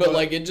bad, but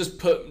it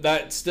just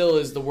that still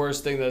is the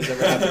worst thing that has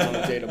ever happened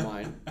on a date of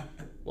mine.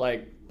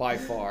 By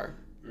far.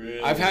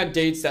 Really? I've had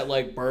dates that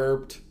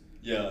burped.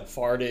 Yeah.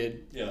 Farted.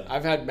 Yeah.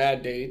 I've had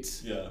bad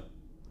dates. Yeah.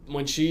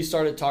 When she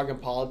started talking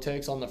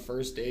politics on the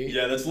first date.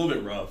 Yeah, that's a little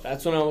bit rough.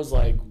 That's when I was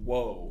like,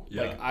 whoa.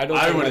 Yeah. I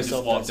would have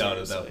just walked out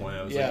at that point.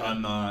 I was like,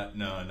 I'm not,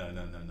 no.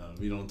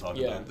 We don't talk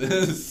about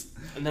this.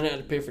 And then I had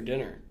to pay for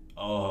dinner.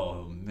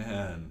 Oh,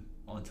 man.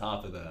 On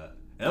top of that.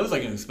 And that was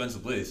an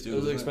expensive place, too. It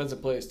was an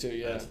expensive place, too,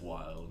 yeah. That's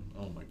wild.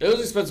 Oh, my God. It was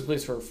an expensive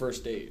place for a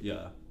first date.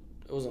 Yeah.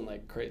 It wasn't,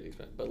 crazy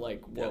expensive, but, whoa.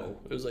 Yeah.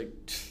 It was,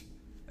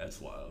 that's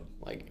wild.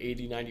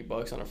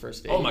 $80-$90 on a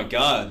first date. Oh, my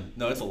God.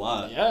 No, it's a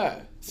lot.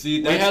 Yeah.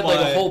 See, we had,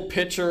 a whole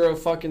pitcher of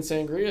fucking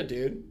sangria,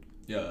 dude.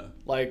 Yeah.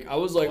 I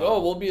was like, wow.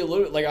 We'll be a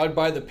little... I would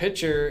buy the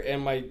pitcher,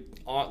 and my...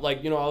 I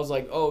was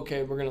like, oh,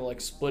 okay, we're gonna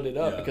split it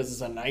up because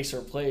it's a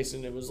nicer place,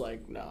 and it was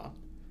nah.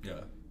 Yeah.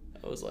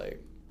 I was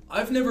like,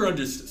 I've never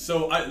understood.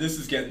 So this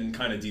is getting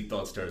kind of deep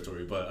thoughts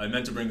territory, but I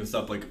meant to bring this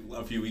up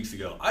a few weeks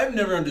ago. I've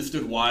never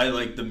understood why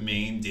the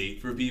main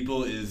date for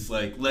people is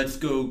let's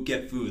go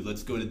get food,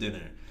 let's go to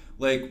dinner.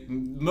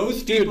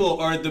 Most people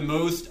are the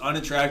most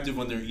unattractive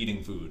when they're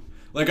eating food.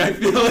 I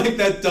feel like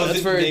that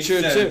doesn't make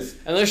sense. Too.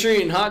 Unless you're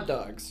eating hot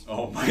dogs.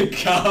 Oh my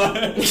God.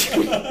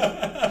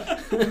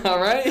 All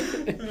right.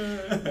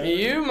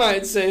 You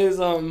might say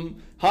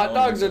hot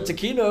dogs are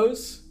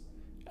taquitos.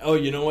 Oh,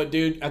 you know what,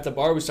 dude? At the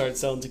bar, we started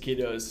selling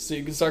taquitos, so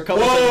you can start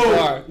coming to the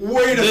bar.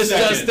 Wait a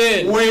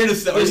second. Wait a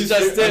second. This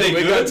just in.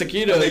 We got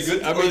taquitos. Are they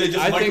good? Or are they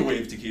just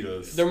microwave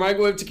taquitos? They're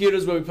microwave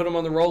taquitos, but we put them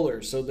on the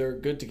roller, so they're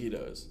good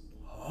taquitos.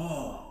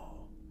 Oh.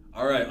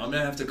 All right. I'm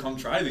gonna have to come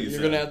try these.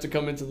 You're gonna have to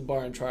come into the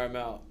bar and try them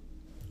out.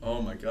 Oh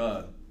my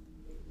God.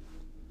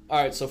 All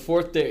right, so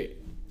 4th date.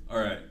 All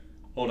right.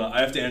 Hold on.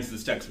 I have to answer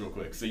this text real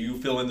quick. So you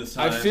fill in this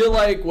time. I feel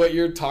like what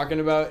you're talking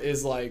about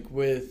is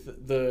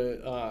with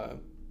the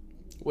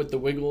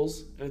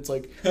Wiggles. And it's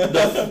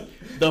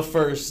the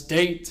first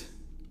date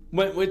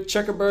went with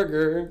checker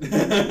burger.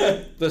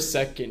 The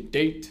second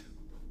date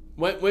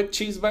went with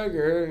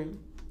cheeseburger.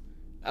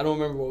 I don't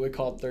remember what we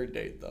called third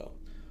date, though.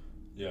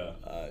 Yeah.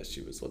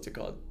 She was, what's it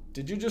called?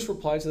 Did you just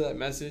reply to that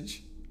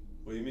message?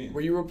 What do you mean? Were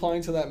you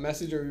replying to that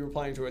message or were you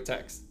replying to a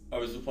text? I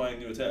was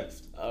replying to a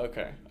text.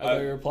 Okay. I thought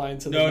you were replying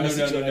to the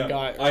message that I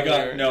got earlier. I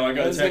got a text.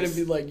 I was going to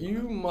be like, you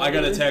mother... I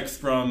got a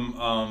text from,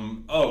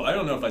 I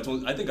don't know if I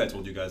think I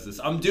told you guys this.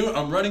 I'm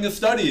running a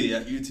study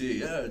at UT.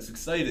 Yeah, it's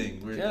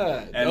exciting.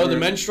 The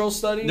menstrual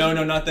study? No,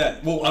 not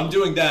that. Well, I'm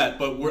doing that,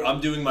 but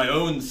I'm doing my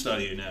own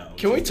study now.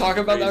 Can we talk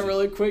about that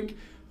really quick?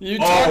 You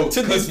talk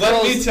to these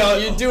girls,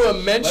 you do a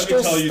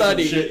menstrual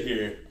study,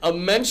 here. A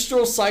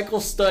menstrual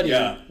cycle study,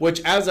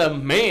 which as a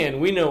man,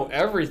 we know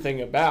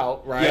everything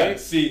about,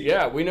 right?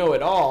 Yeah, we know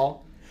it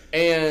all.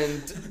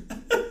 And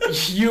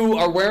you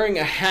are wearing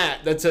a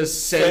hat that says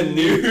 "Send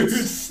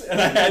News." And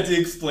I had to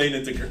explain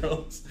it to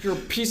girls. You're a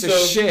piece of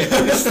shit.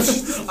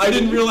 I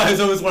didn't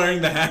realize I was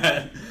wearing the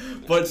hat.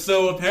 But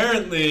so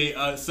apparently,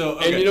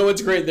 okay. And you know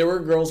what's great? There were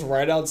girls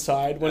right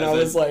outside when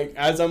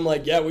as I'm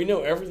like, yeah, we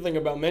know everything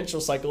about menstrual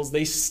cycles.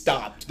 They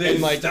stopped.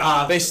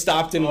 They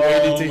stopped and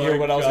waited to hear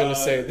what I was going to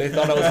say. They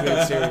thought I was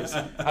being serious.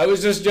 I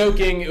was just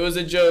joking. It was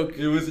a joke.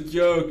 It was a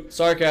joke.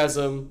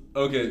 Sarcasm.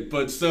 Okay,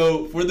 but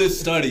so for this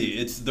study,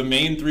 it's the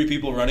main 3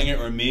 people running it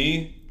are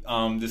me,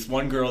 this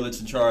one girl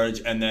that's in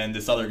charge, and then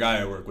this other guy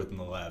I work with in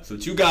the lab. So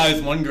 2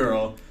 guys, 1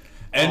 girl.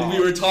 And we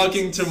were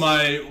talking to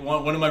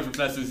one of my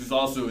professors who's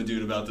also a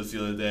dude about this the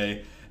other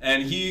day,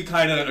 and he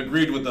kind of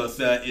agreed with us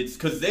that it's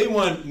because they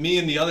want me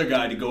and the other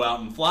guy to go out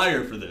and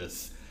flyer for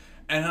this.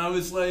 And I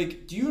was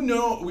like, do you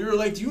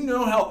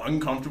know how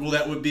uncomfortable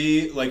that would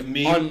be? Like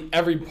me. On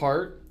every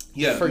part?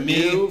 Yeah, for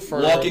me for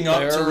walking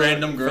up to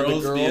random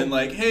girls being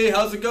like, hey,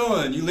 how's it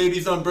going? You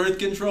ladies on birth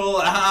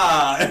control?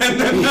 Ah! And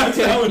then that's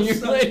how it You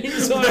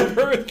ladies on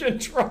birth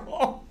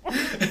control.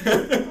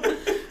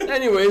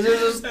 Anyways,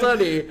 there's a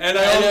study. And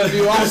if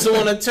you also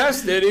want to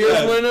test it,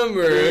 here's my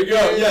number. There you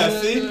go.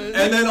 Yeah, see?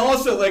 And then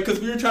also, because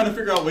we were trying to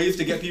figure out ways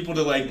to get people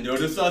to,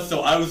 notice us,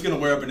 so I was going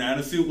to wear a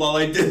banana suit while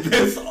I did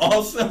this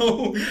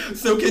also.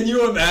 So can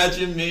you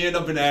imagine me in a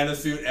banana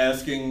suit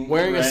asking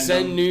wearing a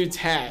Send Nudes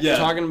hat,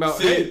 talking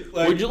about, hey,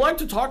 would you like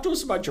to talk to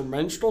us about your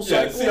menstrual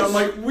cycle? See, I'm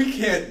like, we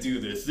can't do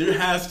this. There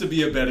has to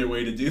be a better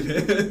way to do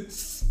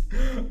this.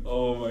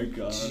 Oh, my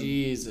God.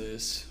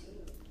 Jesus.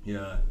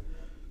 Yeah.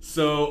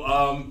 So,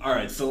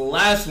 alright, so the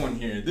last one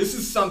here. This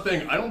is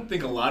something I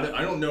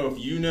don't know if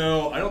you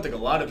know, I don't think a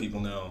lot of people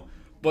know.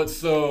 But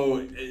so,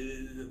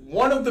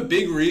 one of the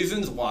big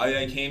reasons why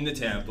I came to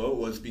Tampa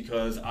was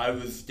because I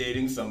was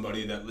dating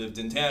somebody that lived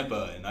in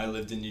Tampa, and I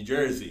lived in New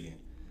Jersey.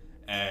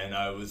 And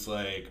I was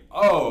like,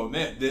 oh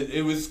man,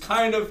 it was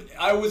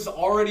I was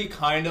already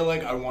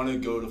like, I want to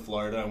go to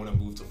Florida, I want to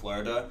move to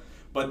Florida.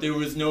 But there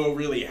was no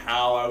really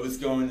how I was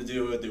going to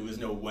do it. There was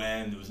no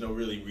when. There was no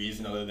really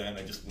reason other than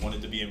I just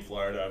wanted to be in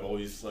Florida. I've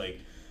always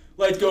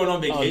liked going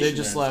on vacation. Oh, they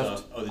just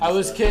left. I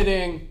was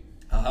kidding.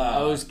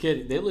 I was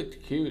kidding. They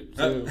looked cute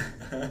too.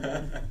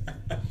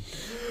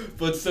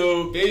 But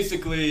so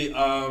basically,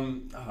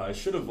 I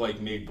should have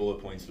made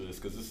bullet points for this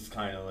because this is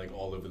kind of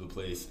all over the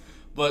place.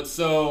 But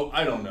so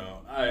I don't know.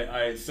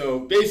 So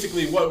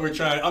basically what we're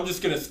trying. I'm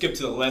just gonna skip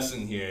to the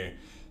lesson here.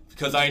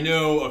 Because I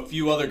know a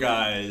few other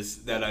guys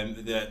that I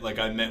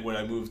met when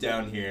I moved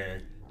down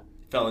here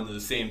fell into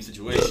the same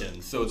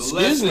situation. So the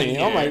lesson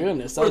here, oh my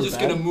goodness, we're just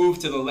gonna move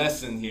to the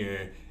lesson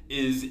here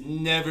is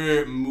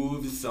never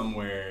move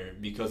somewhere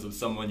because of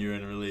someone you're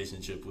in a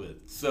relationship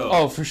with.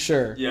 So for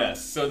sure.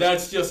 Yes, so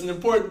that's just an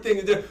important thing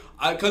to do.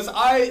 Because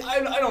I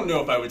don't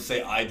know if I would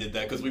say I did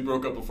that because we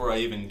broke up before I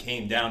even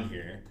came down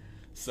here.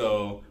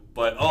 So.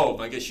 But,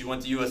 I guess she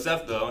went to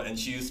USF, though, and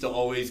she used to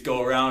always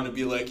go around and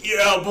be like,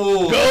 yeah,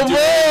 Bulls! Go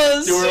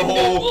Bulls! Do her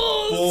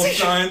whole bull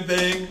sign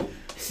thing.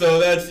 So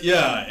that's,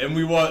 and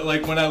we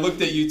when I looked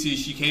at UT,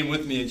 she came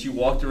with me, and she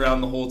walked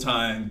around the whole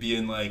time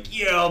being like,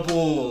 yeah,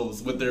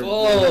 Bulls! With their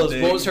Bulls!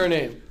 What was her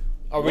name?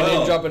 Are we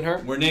name dropping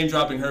her? We're name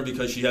dropping her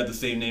because she had the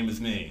same name as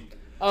me.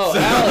 Oh,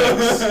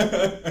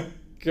 Alex!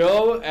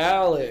 Go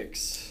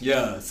Alex!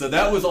 Yeah, so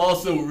that was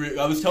also,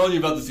 I was telling you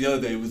about this the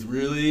other day, it was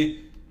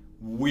really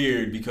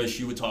weird because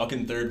she would talk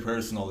in third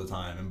person all the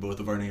time and both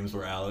of our names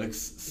were Alex.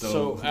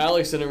 So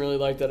Alex didn't really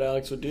like that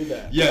Alex would do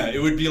that. Yeah, it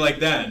would be like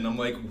that. And I'm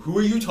like, who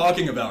are you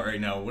talking about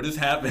right now? What is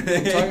happening?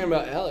 I'm talking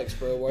about Alex,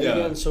 bro. Why are you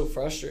getting so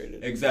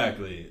frustrated?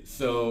 Exactly.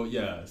 So,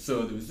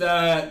 so there was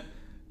that.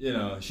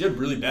 She had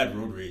really bad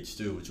road rage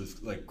too, which was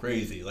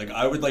crazy.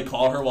 I would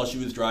call her while she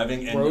was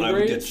driving and I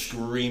would get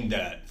screamed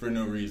at for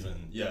no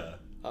reason. Yeah.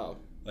 Oh.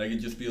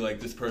 It'd just be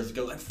this person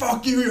goes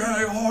fuck you, you're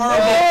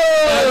horrible.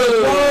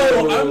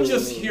 I'm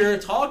just here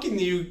talking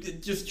to you,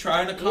 just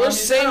trying to calm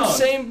you down.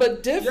 Same,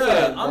 but different,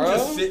 Yeah, I'm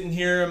just sitting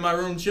here in my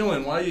room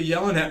chilling. Why are you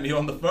yelling at me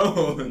on the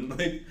phone?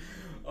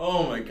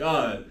 Oh my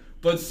God.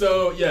 But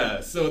so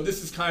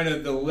this is kind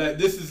of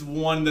this is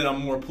one that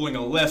I'm more pulling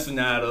a lesson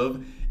out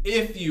of.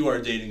 If you are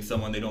dating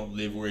someone, they don't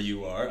live where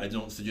you are. I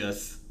don't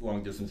suggest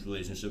long distance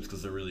relationships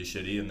because they're really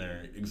shitty and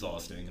they're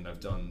exhausting, and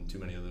I've done too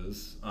many of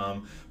those.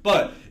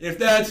 But if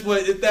that's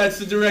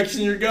the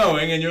direction you're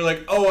going, and you're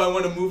like, oh, I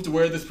want to move to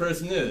where this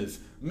person is,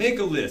 make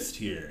a list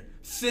here.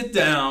 Sit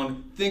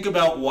down, think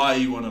about why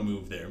you want to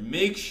move there.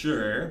 Make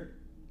sure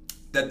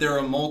that there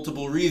are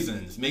multiple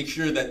reasons. Make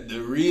sure that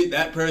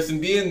that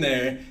person being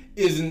there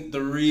isn't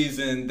the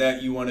reason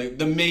that you want to,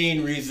 the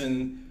main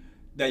reason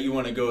that you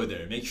want to go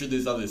there. Make sure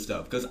there's other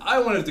stuff. Because I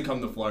wanted to come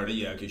to Florida,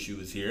 because she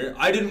was here.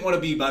 I didn't want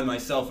to be by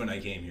myself when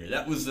I came here.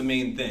 That was the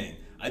main thing.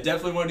 I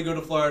definitely wanted to go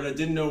to Florida,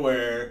 didn't know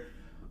where.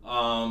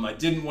 I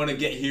didn't want to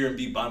get here and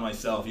be by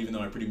myself, even though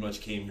I pretty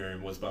much came here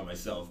and was by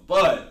myself.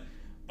 But,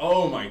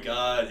 oh my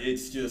God,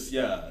 it's just,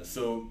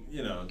 so,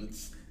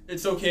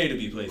 it's okay to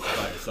be places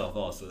by yourself.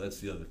 Also, that's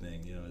the other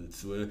thing. You know,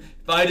 it's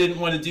if I didn't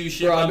want to do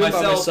shit Bro, by I've been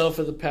myself. by myself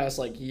for the past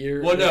like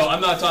year. Well, no,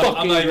 I'm not talking.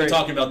 I'm not even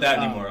talking about that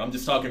Oh. anymore. I'm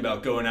just talking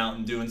about going out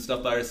and doing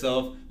stuff by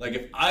yourself. Like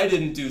if I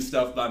didn't do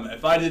stuff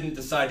if I didn't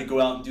decide to go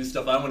out and do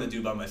stuff I want to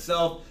do by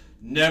myself,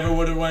 never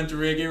would have went to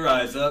Reggae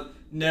Rise Up.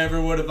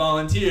 Never would have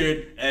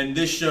volunteered, and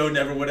this show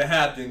never would have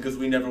happened because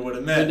we never would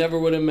have met. We never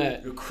would have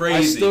met. You're crazy.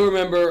 I still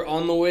remember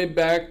on the way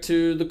back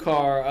to the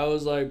car, I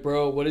was like,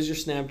 bro, what is your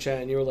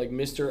Snapchat? And you were like,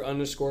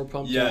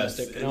 Mr._Pumptastic. Yes,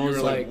 and I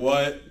was like,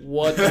 what?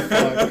 What the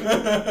fuck?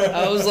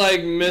 I was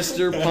like,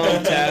 Mr.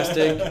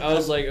 Pumptastic. I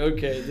was like,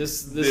 okay,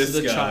 this is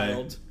a guy.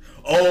 child.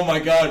 Oh my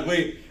god,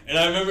 wait. And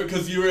I remember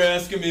because you were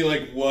asking me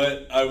like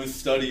what I was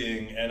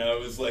studying, and I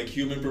was like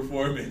human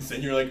performance,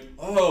 and you're like,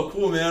 oh,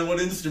 cool, man. What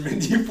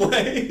instrument do you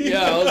play?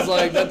 Yeah, I was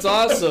like, that's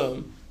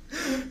awesome.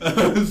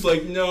 I was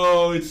like,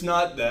 no, it's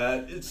not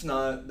that. It's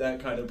not that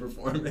kind of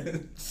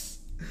performance.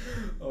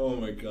 Oh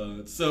my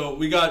god. So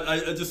we got. I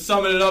just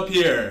summing it up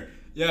here.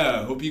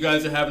 Yeah, hope you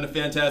guys are having a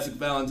fantastic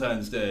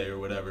Valentine's Day or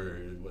whatever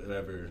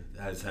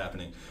is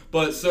happening.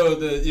 But so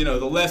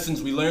the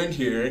lessons we learned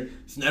here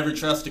is never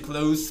trust a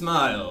closed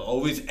smile.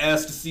 Always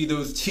ask to see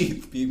those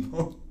teeth,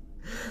 people.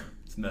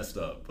 It's messed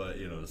up, but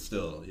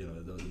still,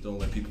 don't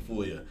let people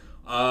fool you.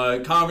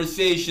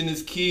 Conversation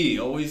is key.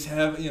 Always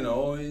have,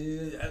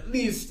 at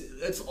least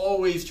let's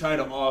always try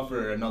to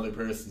offer another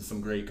person some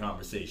great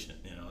conversation.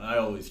 I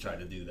always try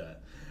to do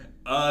that.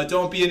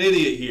 Don't be an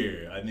idiot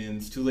here. I mean,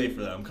 it's too late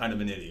for that. I'm kind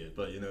of an idiot,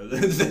 but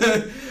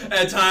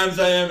at times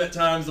I am, at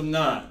times I'm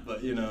not.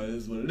 But it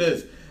is what it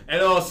is.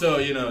 And also,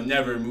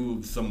 never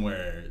move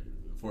somewhere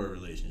for a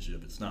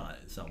relationship. It's not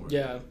worth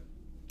Yeah. it.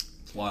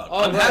 It's wild.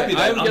 Oh, I'm happy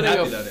that I'm getting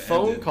happy a that it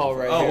phone ended. call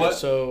right Oh, here, what?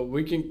 so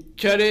we can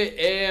cut it,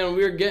 and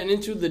we're getting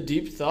into the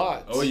deep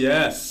thoughts. Oh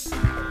yes.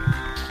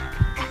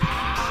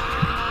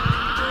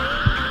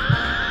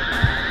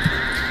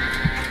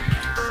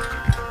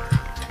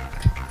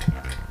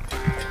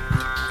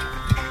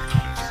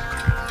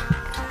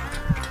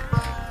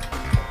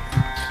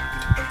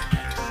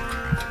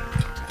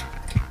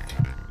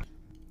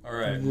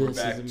 We're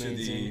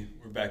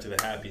back to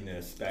the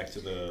happiness, back to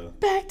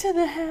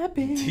the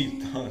happy.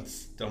 deep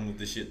thoughts. Done with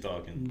the shit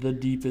talking. The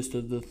deepest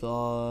of the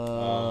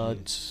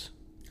thoughts.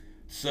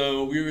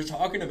 So we were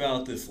talking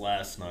about this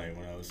last night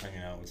when I was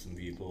hanging out with some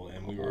people,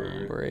 and we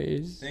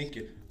were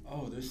thinking,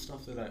 oh, there's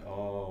stuff that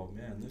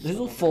there's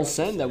a full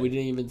send that we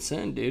didn't even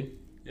send, dude.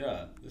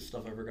 Yeah, there's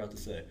stuff I forgot to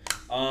say.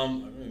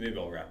 Maybe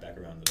I'll wrap back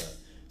around to that.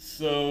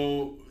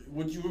 So,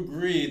 would you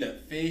agree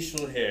that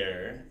facial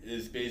hair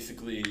is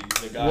basically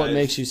the guy's... What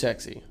makes you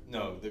sexy?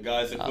 No, the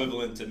guy's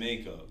equivalent to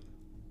makeup.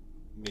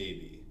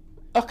 Maybe.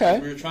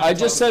 Okay. I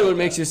just said what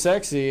makes you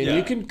sexy, and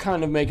you can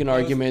kind of make an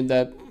argument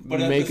that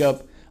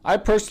makeup... I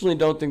personally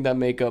don't think that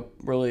makeup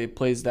really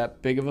plays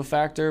that big of a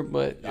factor,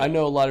 but I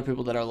know a lot of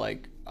people that are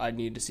like, I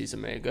need to see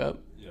some makeup.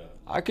 Yeah.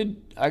 I could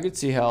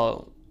see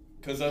how...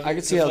 I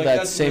could see how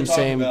that's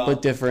same,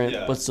 but different,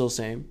 but still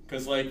same.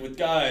 Because, like, with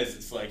guys,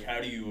 it's like, how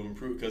do you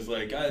improve? Because,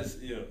 like, guys,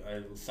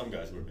 some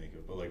guys wear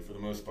makeup, but, like, for the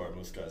most part,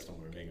 most guys don't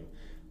wear makeup.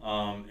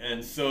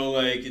 And so,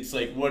 like, it's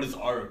like, what is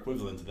our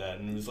equivalent to that?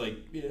 And it was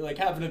like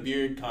having a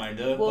beard,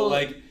 kind of, but,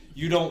 like,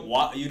 you don't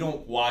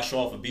wash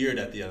off a beard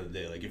at the end of the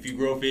day. Like, if you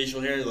grow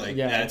facial hair, like,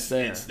 it's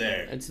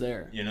there. It's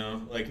there.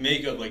 Like,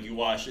 makeup, like, you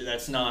wash it.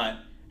 That's not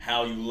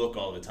how you look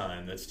all the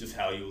time. That's just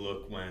how you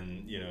look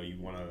when, you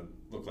want to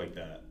look like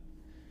that.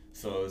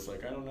 So it's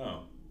like, I don't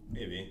know.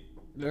 Maybe.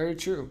 Very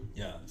true.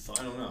 Yeah, so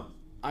I don't know.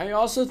 I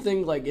also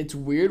think, like, it's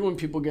weird when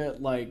people get,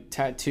 like,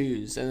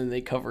 tattoos and then they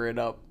cover it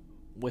up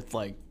with,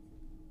 like,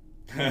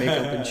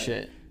 makeup and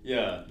shit.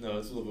 Yeah, no,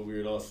 it's a little bit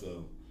weird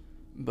also.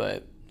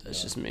 But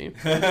that's just me.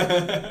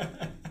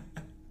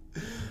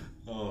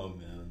 Oh,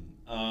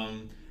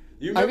 man.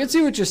 I can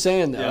see what you're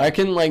saying, though. Yeah. I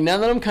can, like, now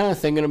that I'm kind of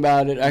thinking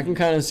about it, I can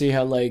kind of see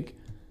how, like,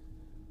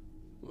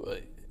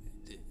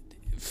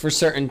 for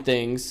certain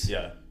things...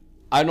 Yeah.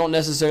 I don't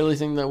necessarily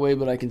think that way,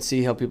 but I can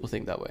see how people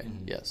think that way.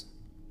 Mm-hmm. Yes.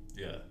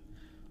 Yeah.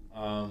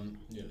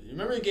 You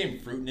remember the game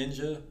Fruit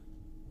Ninja?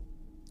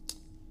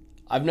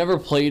 I've never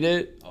played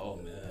it. Oh,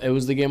 man. It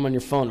was the game on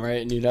your phone,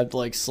 right? And you'd have to,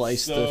 like,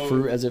 slice the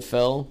fruit as it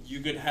fell. You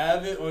could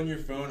have it on your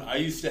phone. I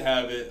used to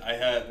have it.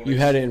 You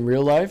had it in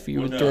real life?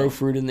 You would throw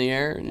fruit in the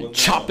air and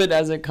chop it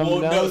as it comes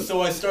down? No,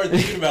 so I started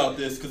thinking about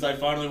this because I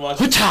finally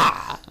watched...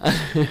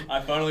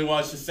 I finally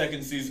watched the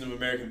second season of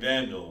American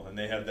Vandal, and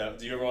they have that...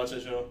 Do you ever watch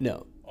that show?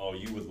 No. Oh,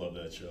 you would love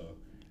that show.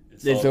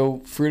 They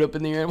throw fruit up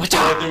in the air?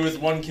 There was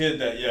one kid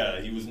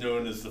that, he was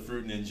known as the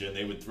Fruit Ninja, and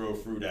they would throw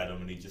fruit at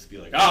him, and he'd just be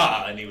like,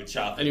 and he would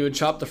chop it. And he would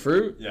chop the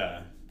fruit?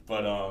 Yeah.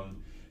 But,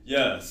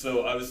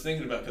 so I was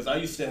thinking about, because when I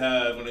used to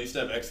have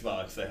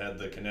Xbox, I had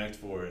the Kinect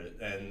for it,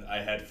 and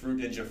I had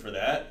Fruit Ninja for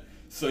that.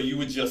 So you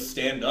would just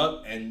stand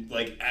up and,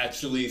 like,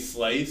 actually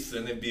slice,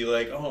 and it'd be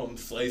like, I'm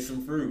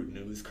slicing fruit, and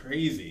it was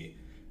crazy.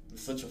 It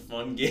was such a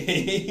fun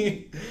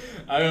game.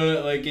 I don't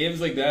know, like,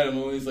 games like that, I'm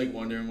always, like,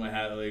 wondering what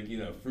happened, like,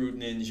 Fruit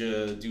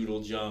Ninja,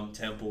 Doodle Jump,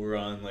 Temple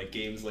Run, like,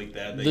 games like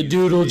that. The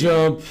Doodle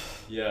Jump.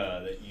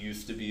 Yeah, that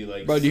used to be,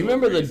 like, bro, do you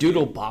remember the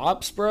Doodle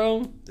Bops,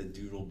 bro? The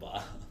Doodle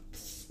Bops.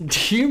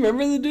 Do you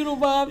remember the Doodle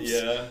Bops?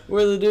 Yeah.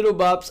 Where the Doodle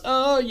Bops?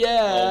 Oh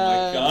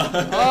yeah. Oh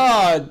my god.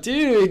 Oh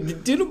dude, the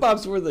Doodle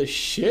Bops were the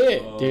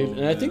shit, dude.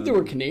 And I think they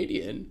were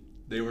Canadian.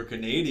 They were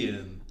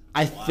Canadian.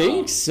 I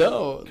think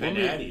so.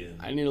 Canadian.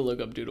 I need to look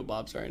up Doodle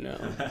Bops right now.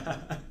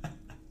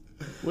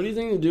 What do you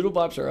think the Doodle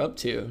Bops are up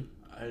to?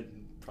 I'm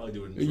probably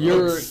doing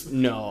drugs.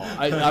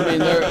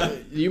 I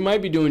mean, you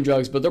might be doing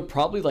drugs, but they're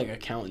probably like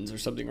accountants or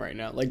something right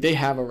now. Like they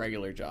have a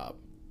regular job.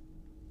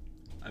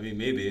 I mean,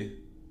 maybe.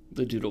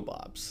 The Doodle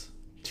Bops.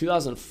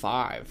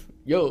 2005.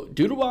 Yo,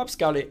 Doodle Bops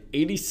got an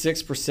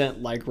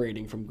 86% like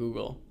rating from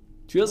Google.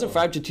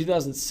 2005 to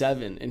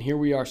 2007, and here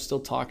we are still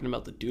talking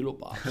about the Doodle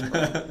Bops,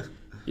 bro.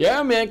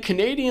 Yeah, man,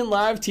 Canadian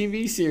live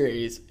TV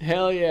series.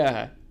 Hell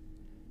yeah.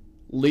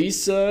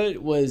 Lisa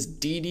was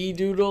Dee Dee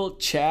Doodle.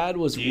 Chad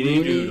was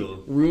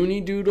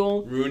Rooney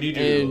Doodle.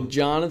 And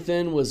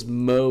Jonathan was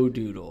Mo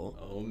Doodle.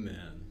 Oh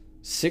man.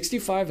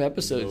 65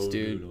 episodes, Mo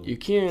dude. Doodle. You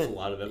can't That's a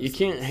lot of episodes.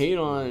 You can't hate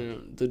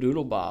on the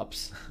Doodle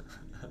Bops.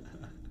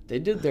 They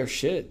did their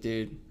shit,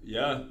 dude.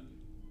 Yeah.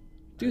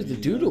 Dude, the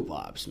Doodle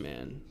Bops,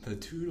 man. The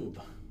Doodle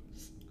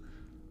Bops.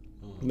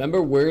 Oh.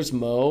 Remember Where's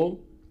Mo?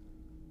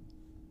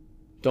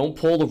 Don't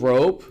pull the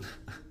rope.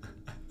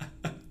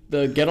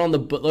 Let's get on the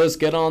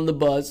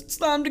bus. It's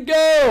time to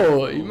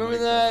go. You remember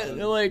that? God.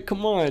 They're like,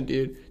 come on,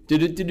 dude.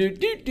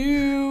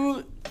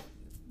 Do.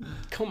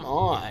 Come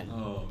on.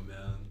 Oh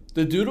man.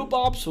 The Doodle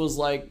Bops was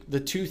like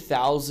the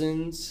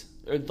 2000s,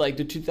 or like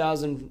the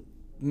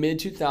mid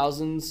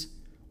 2000s.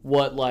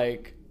 What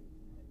like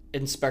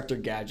Inspector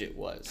Gadget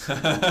was.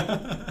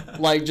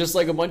 Like just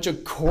like a bunch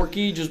of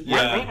quirky, just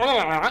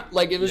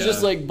like it was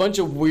just like a bunch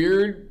of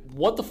weird.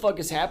 What the fuck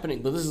is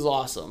happening? But this is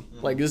awesome.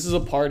 Like this is a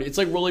party. It's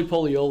like Roly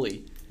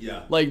Polioli.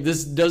 Yeah. Like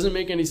this doesn't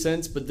make any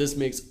sense, but this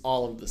makes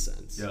all of the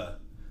sense. Yeah.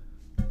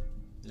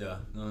 Yeah.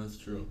 No, that's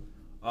true.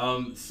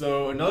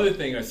 So another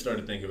thing I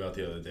started thinking about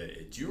the other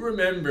day. Do you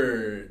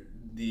remember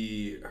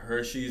the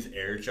Hershey's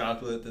Air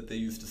chocolate that they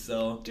used to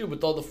sell? Dude,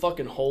 with all the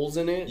fucking holes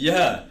in it?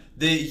 Yeah.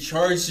 They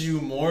charged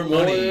you more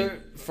money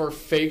for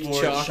fake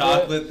for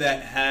chocolate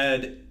that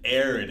had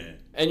air in it.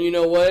 And you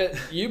know what?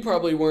 You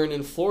probably weren't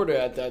in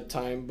Florida at that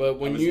time, but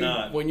when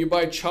you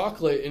buy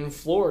chocolate in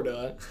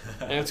Florida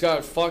and it's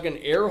got fucking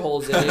air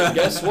holes in it,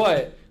 guess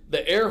what?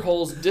 The air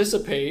holes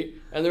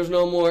dissipate and there's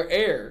no more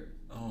air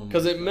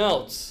because it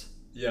melts.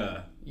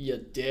 Yeah. You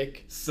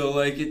dick. So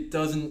like it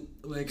doesn't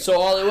like. So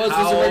all it was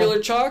a regular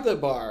chocolate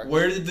bar.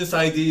 Where did this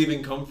idea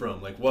even come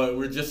from? Like what?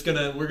 We're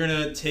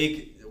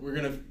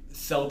gonna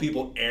sell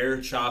people air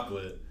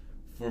chocolate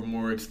for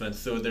more expense.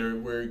 So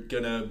we're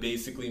gonna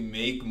basically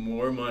make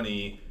more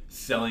money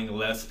selling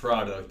less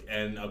product,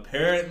 and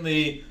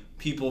apparently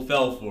people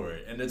fell for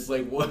it. And it's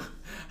like, what?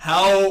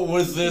 How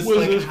was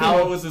this?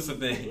 How was this a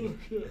thing?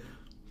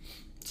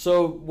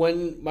 So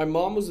when my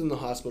mom was in the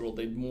hospital,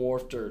 they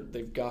morphed her.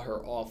 They've got her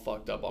all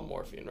fucked up on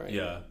morphine, right?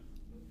 Yeah.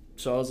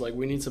 So I was like,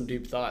 we need some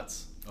deep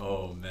thoughts.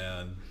 Oh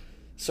man.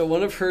 So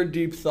one of her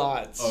deep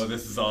thoughts. Oh,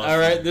 this is awesome. All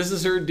right, this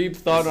is her deep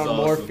thought on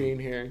morphine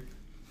here.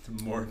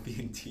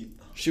 Morphine deep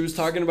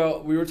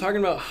thought. We were talking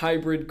about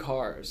hybrid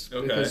cars.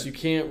 Okay. Because you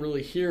can't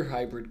really hear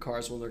hybrid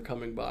cars when they're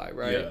coming by,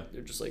 right? Yeah.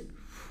 They're just like,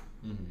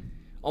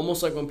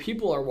 almost like when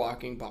people are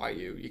walking by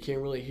you, you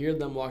can't really hear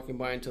them walking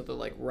by until they're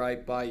like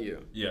right by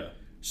you. Yeah.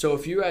 So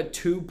if you had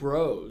two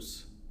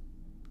bros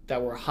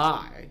that were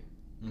high,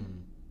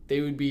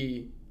 they would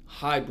be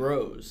high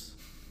bros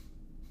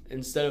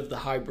instead of the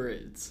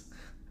hybrids.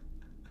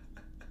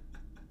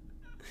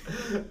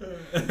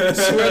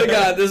 Swear to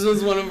God, this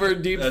was one of her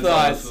deep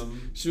thoughts.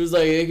 Awesome. She was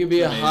like, it could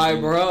be a high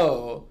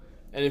bro.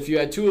 And if you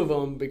had two of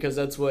them, because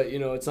that's what,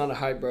 it's not a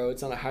high bro,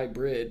 it's not a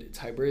hybrid, it's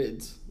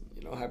hybrids,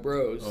 high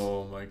bros.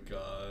 Oh my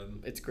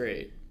God. It's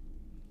great.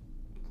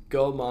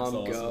 Go, Mom,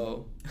 awesome.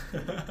 Go.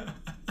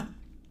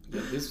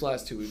 Yeah, these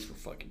last 2 weeks were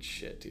fucking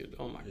shit, dude.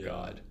 Oh my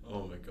God.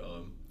 Oh my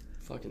God.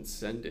 Fucking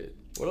send it.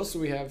 What else do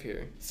we have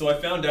here? So I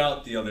found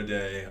out the other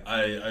day,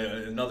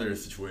 another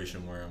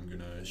situation where I'm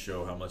gonna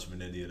show how much of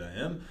an idiot I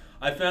am.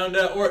 I found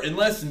out, or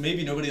unless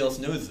maybe nobody else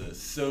knows this.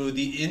 So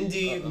the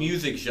indie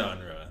music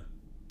genre.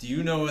 Do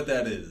you know what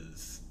that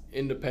is?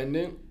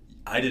 Independent?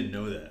 I didn't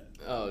know that.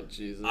 Oh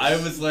Jesus. I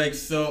was like,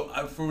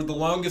 for the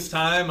longest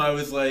time, I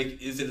was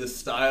like, is it a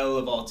style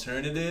of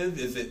alternative?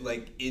 Is it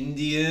like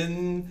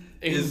Indian?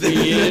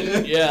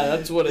 Yeah,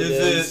 that's what it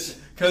is.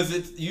 Because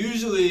it's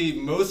usually,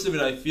 most of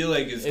it I feel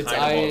like is kind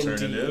of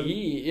alternative.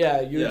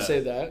 Yeah, you would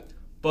say that.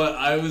 But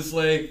I was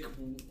like,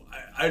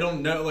 I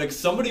don't know. Like,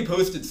 somebody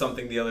posted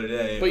something the other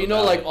day. But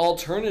like,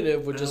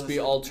 alternative would just be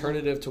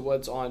alternative to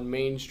what's on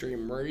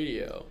mainstream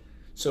radio.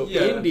 So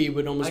indie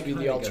would almost be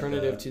the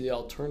alternative to the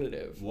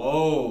alternative.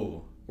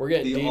 Whoa. We're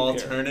getting the deep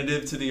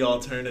alternative to the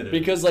alternative.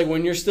 Because, like,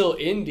 when you're still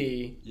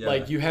indie,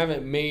 like, you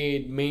haven't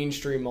made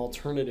mainstream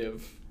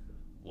alternative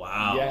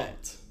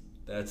yet.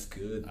 That's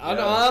good.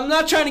 Yeah. I'm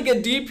not trying to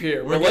get deep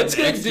here, but let's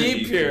get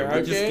deep here, okay?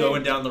 We're just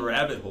going down the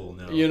rabbit hole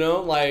now.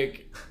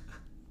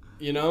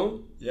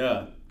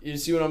 Yeah. You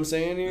see what I'm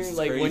saying here?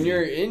 Like, crazy. When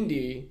you're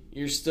indie,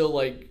 you're still,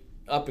 like,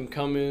 up and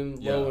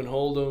coming, low and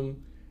hold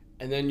 'em,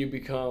 and then you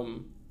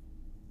become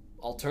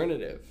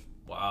alternative.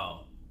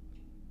 Wow.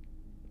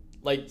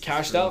 Like,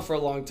 Cashed Out for a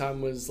long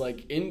time was,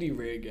 like, indie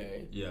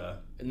reggae. Yeah.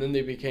 And then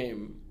they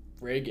became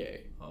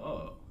reggae.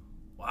 Oh.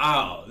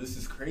 Wow. This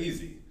is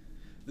crazy.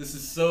 This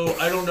is so...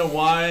 I don't know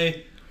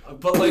why...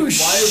 But, like, why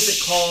is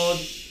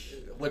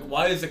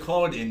it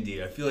called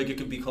indie? I feel like it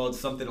could be called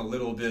something a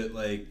little bit,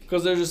 like...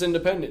 Because they're just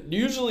independent.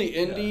 Usually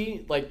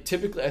indie, like,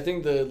 typically, I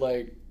think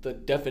the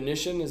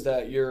definition is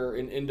that you're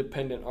an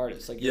independent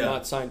artist. Like, you're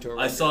not signed to a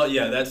record. I saw,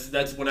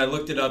 that's when I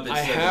looked it up.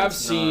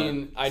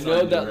 I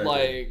know that,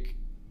 like,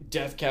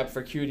 Death Cab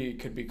for Cutie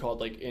could be called,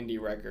 like, indie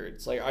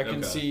records. Like, I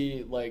can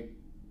see, like,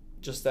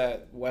 just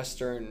that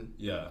Western...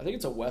 Yeah. I think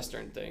it's a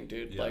Western thing,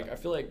 dude. Yeah. Like, I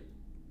feel like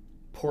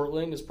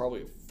Portland is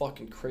probably a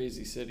fucking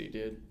crazy city,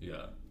 dude.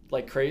 Yeah.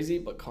 Like, crazy,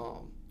 but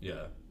calm.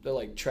 Yeah. They're,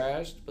 like,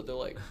 trashed, but they're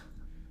like,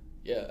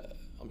 yeah,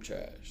 I'm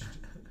trashed.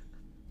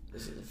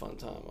 This is a fun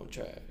time. I'm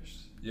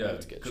trashed. Yeah,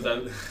 because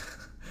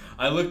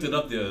I looked it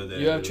up the other day.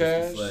 You have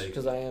trash?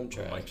 Because I am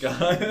trash. Oh, my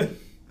God.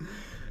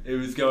 It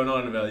was going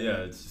on about,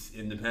 it's just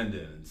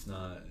independent. It's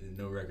not,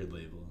 no record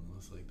label. And I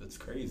was like, that's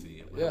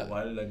crazy.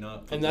 Why did I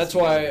not put And that's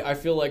why I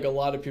feel like a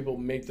lot of people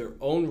make their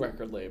own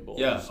record label.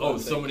 Yeah. So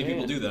many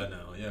people do that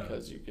now. Yeah.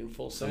 Because you can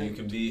full So sound. you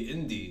can be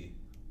indie.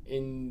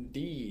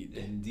 Indeed.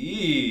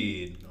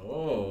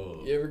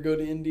 Oh. You ever go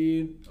to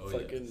Indeed? Oh,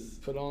 fucking yes.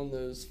 put on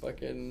those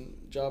fucking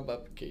job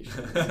applications.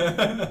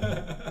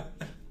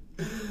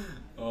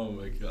 Oh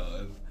my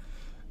God.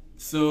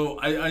 So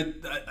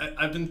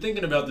I've been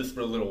thinking about this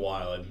for a little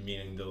while. I've been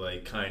meaning to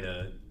like kind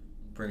of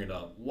bring it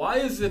up. Why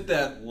is it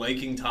that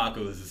liking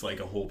tacos is like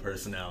a whole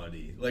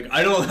personality? Like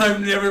I've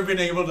never been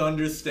able to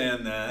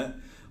understand that.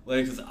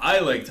 Like, 'cause I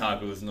like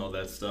tacos and all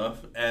that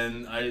stuff,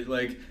 and I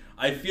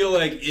feel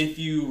like if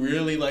you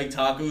really like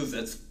tacos,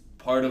 that's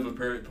part of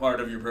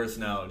your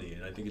personality,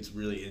 and I think it's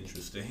really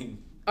interesting.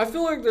 I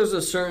feel like there's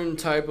a certain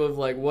type of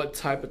like what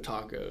type of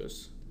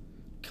tacos.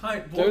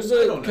 There's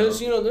because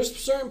there's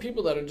certain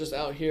people that are just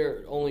out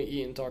here only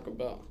eating Taco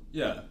Bell.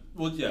 Yeah.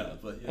 Well, yeah,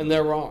 but and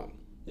they're wrong.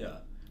 Yeah.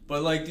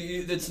 But like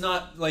it's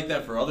not like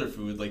that for other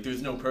food. Like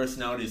there's no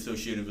personality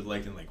associated with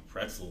liking like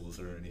pretzels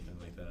or anything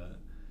like that.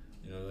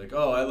 You know, like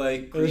I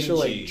like cream cheese.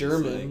 Like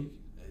German.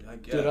 Like, I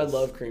guess. Dude, I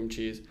love cream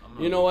cheese.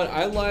 You know what?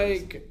 I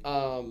like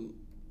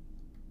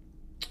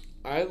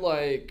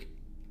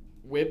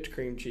whipped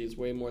cream cheese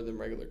way more than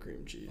regular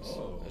cream cheese.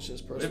 Oh, that's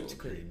just personal. Whipped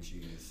cream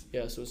cheese.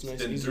 Yeah, so it's nice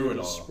and easy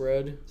to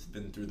spread. It's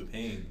been through the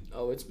pain.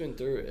 Oh, it's been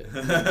through it.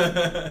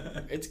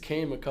 It's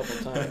came a couple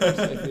times,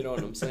 if you know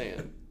what I'm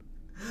saying.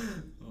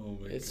 Oh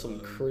my God. It's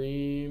some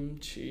cream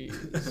cheese.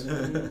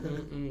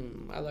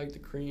 I like the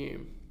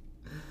cream.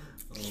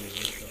 Oh my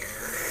God.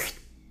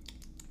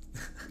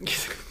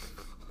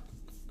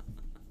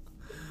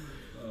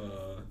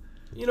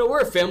 We're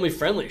a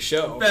family-friendly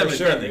show. Family for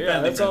sure. friendly. Yeah,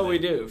 that's all friendly.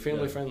 we do.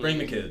 Family-friendly. Bring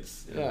the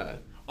kids. Yeah.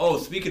 Oh,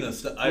 speaking of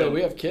stuff, Wait,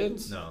 we have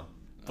kids? No.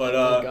 But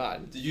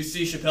God. Did you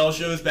see Chappelle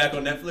shows back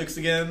on Netflix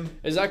again?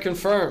 Is that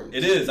confirmed?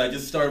 It is. I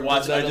just started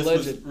watching. I just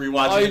was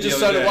rewatching. Oh, you just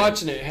started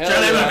watching it. Hell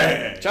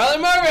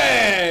Charlie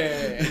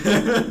Murphy.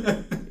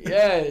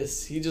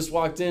 Yes, he just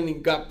walked in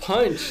and got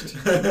punched.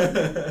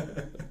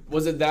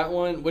 Was it that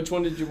one? Which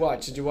one did you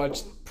watch? Did you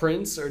watch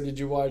Prince or did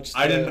you watch?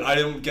 I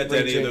didn't get to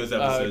any of those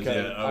episodes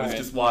okay. yet. I was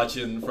just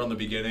watching from the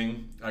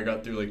beginning. I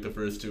got through like the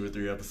first 2 or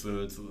 3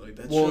 episodes. Like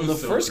that. Well, the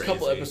so first crazy.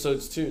 couple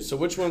episodes too. So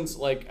which ones,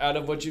 like out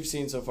of what you've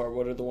seen so far,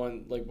 what are the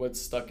one like what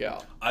stuck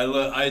out? I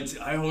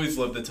always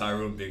love the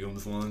Tyrone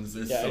Biggums ones.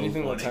 They're so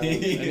anything funny.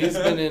 with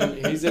Tyrone.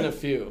 And he's in a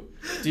few.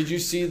 Did you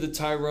see the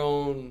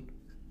Tyrone?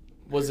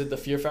 Was it the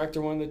Fear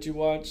Factor one that you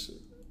watched?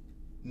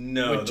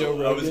 No,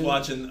 I was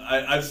watching.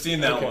 I've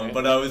seen that one,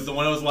 but the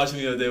one I was watching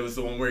the other day was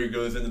the one where he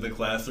goes into the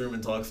classroom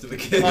and talks to the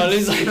kids. Oh, and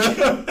he's like,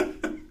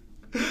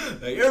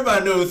 like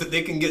everybody knows that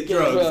they can get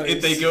drugs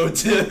if they go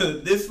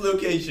to this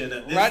location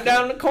at this right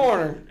down the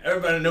corner.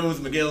 Everybody knows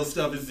Miguel's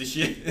stuff is the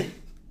shit.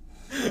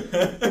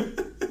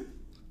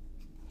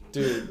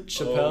 Dude,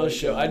 Chappelle's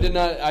show. God. I did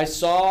not. I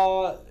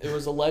saw it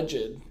was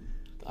alleged.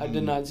 I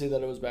did not see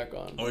that it was back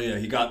on. Oh yeah,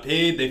 he got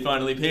paid. They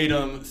finally paid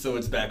him, so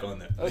it's back on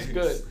there. That's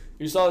good.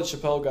 You saw that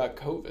Chappelle got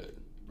COVID.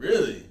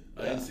 Really?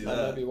 I didn't see that.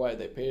 That'd be why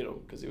they paid him,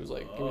 because he was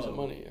like, "Give me some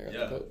money. I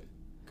got the COVID."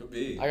 Could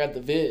be. I got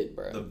the vid,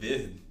 bro. The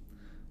vid.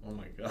 Oh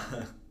my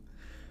God.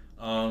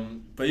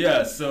 But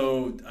yeah,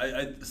 so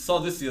I saw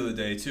this the other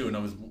day too, and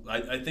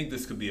I think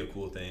this could be a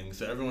cool thing.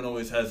 So everyone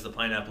always has the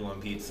pineapple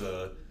on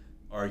pizza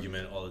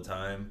argument all the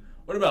time.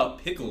 What about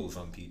pickles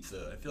on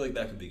pizza? I feel like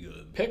that could be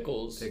good.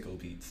 Pickles? Pickle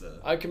pizza.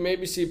 I can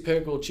maybe see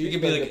pickle cheeseburger It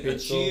could be like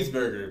pizza. a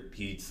cheeseburger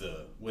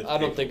pizza with I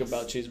don't pickles. think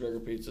about cheeseburger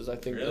pizzas. I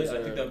think really? those are,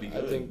 I think that'd be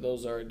good. I think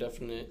those are a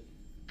definite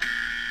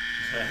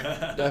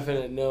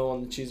no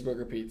on the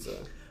cheeseburger pizza.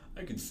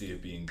 I could see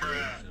it being good.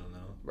 I don't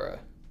know. Bruh.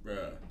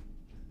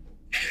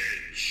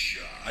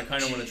 I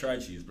kind of want to try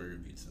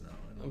cheeseburger pizza now.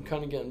 I'm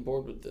kind of getting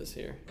bored with this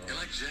here. You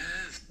like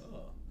jazz?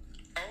 Oh.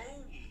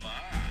 Oh my.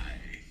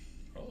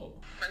 Oh.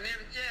 My name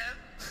is Jeff.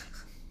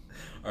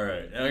 All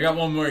right, and I got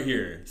one more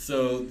here.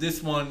 So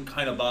this one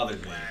kind of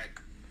bothered me.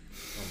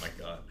 Oh my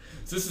God.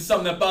 So this is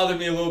something that bothered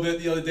me a little bit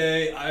the other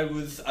day. I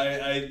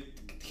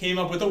came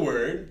up with a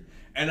word,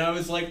 and I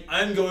was like,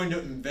 I'm going to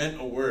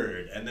invent a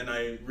word. And then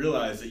I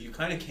realized that you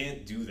kind of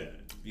can't do that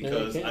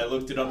because I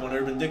looked it up on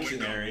Urban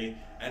Dictionary,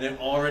 and it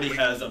already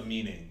has a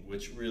meaning,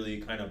 which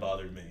really kind of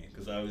bothered me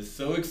because I was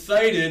so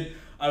excited.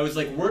 I was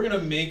like, we're going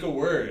to make a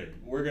word.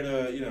 We're going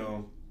to,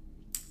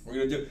 we're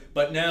going to do.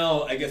 But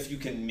now I guess you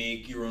can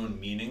make your own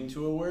meaning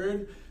to a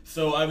word.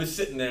 So I was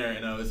sitting there,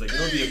 and I was like, it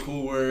would be a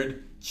cool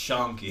word,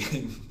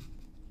 chonking.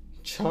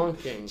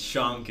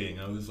 Chonking.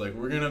 I was like,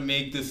 we're going to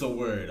make this a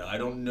word. I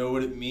don't know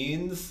what it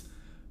means,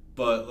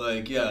 but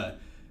like, yeah.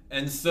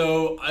 And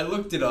so I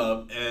looked it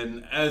up,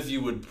 and as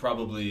you would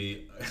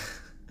probably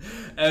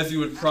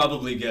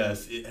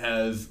guess, it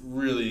has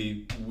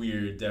really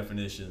weird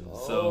definitions.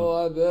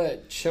 I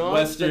bet. Chonk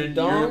Western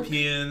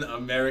European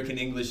American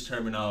English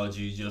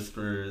terminology just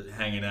for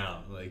hanging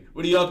out. Like,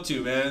 what are you up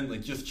to, man?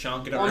 Like, just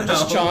chonking around. I'm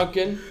just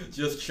chonking.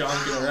 Just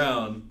chonking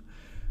around.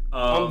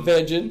 I'm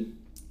vegging.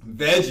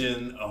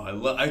 Vegging.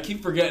 Oh, I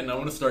keep forgetting. I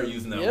want to start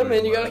using that word. Yeah,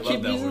 man, you gotta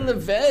keep using the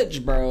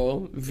veg,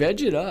 bro. Veg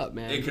it up,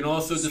 man. It can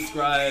also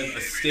describe a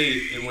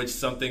state in which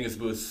something is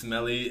both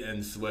smelly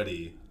and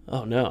sweaty.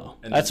 Oh, no.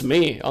 And that's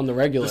me on the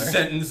regular. The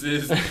sentence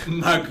is,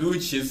 my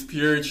gooch is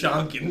pure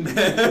chonking,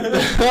 man.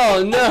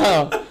 Oh,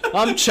 no.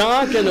 I'm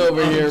chonking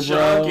over here,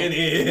 bro.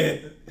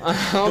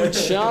 I'm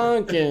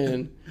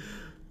chonking.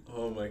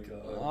 Oh, my God.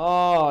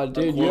 Oh,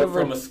 dude, you ever...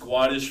 from a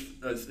Scottish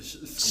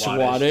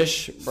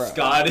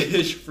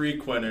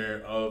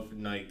frequenter of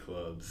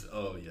nightclubs.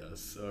 Oh,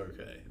 yes.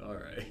 Okay. All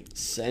right.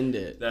 Send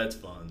it. That's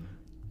fun.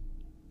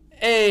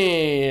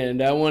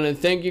 And I want to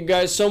thank you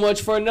guys so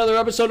much for another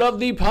episode of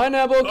the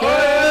Pineapple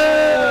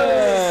Cast.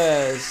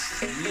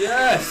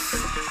 Yes.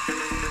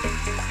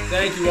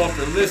 Thank you all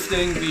for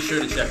listening. Be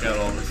sure to check out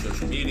all of our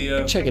social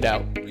media. Check it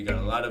out. We got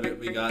a lot of it.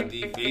 We got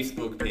the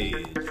Facebook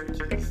page,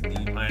 which is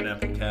The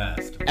Pineapple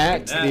Cast.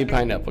 The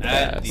Pineapple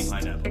Cast. At The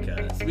Pineapple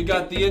Cast. We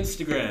got the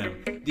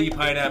Instagram, The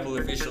Pineapple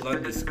Official _.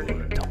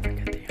 Don't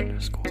forget the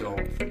underscore.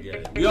 Don't forget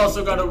it. We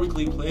also got our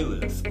weekly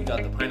playlist. We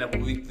got the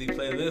Pineapple Weekly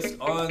playlist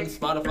on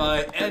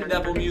Spotify and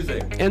Apple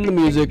Music. And the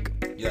music.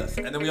 Yes.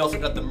 And then we also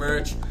got the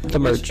merch.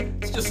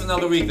 It's just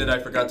another week that I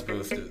forgot to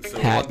post it. So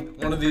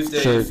one of these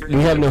days. Sure.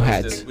 We have no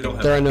hats. We don't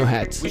have there are no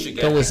hats. We should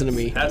get Don't hats. listen to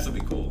me. Hats would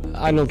be cool.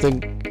 I don't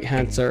think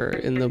hats are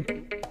in the...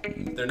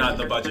 They're not in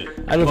the budget.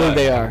 I don't think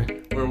they are.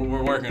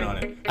 We're working on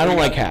it. I don't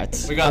like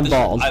hats. I'm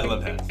bald. I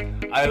love hats.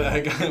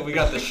 We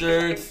got the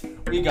shirts.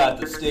 We got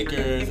the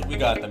stickers. We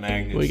got the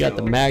magnets. We got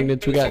the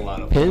magnets. We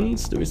got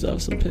pins. Do we still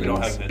have some pins? We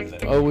don't have pins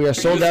anymore. Oh, we are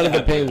sold out of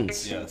the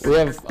pins. Yes. We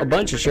have a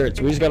bunch of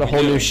shirts. We just got a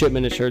whole new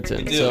shipment of shirts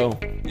in. So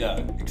yeah,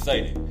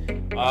 exciting.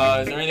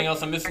 Is there anything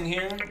else I'm missing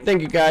here?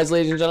 Thank you guys,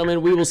 ladies and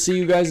gentlemen. We will see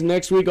you guys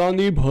next week on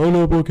the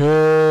Pineapple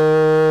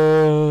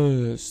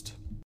Cast.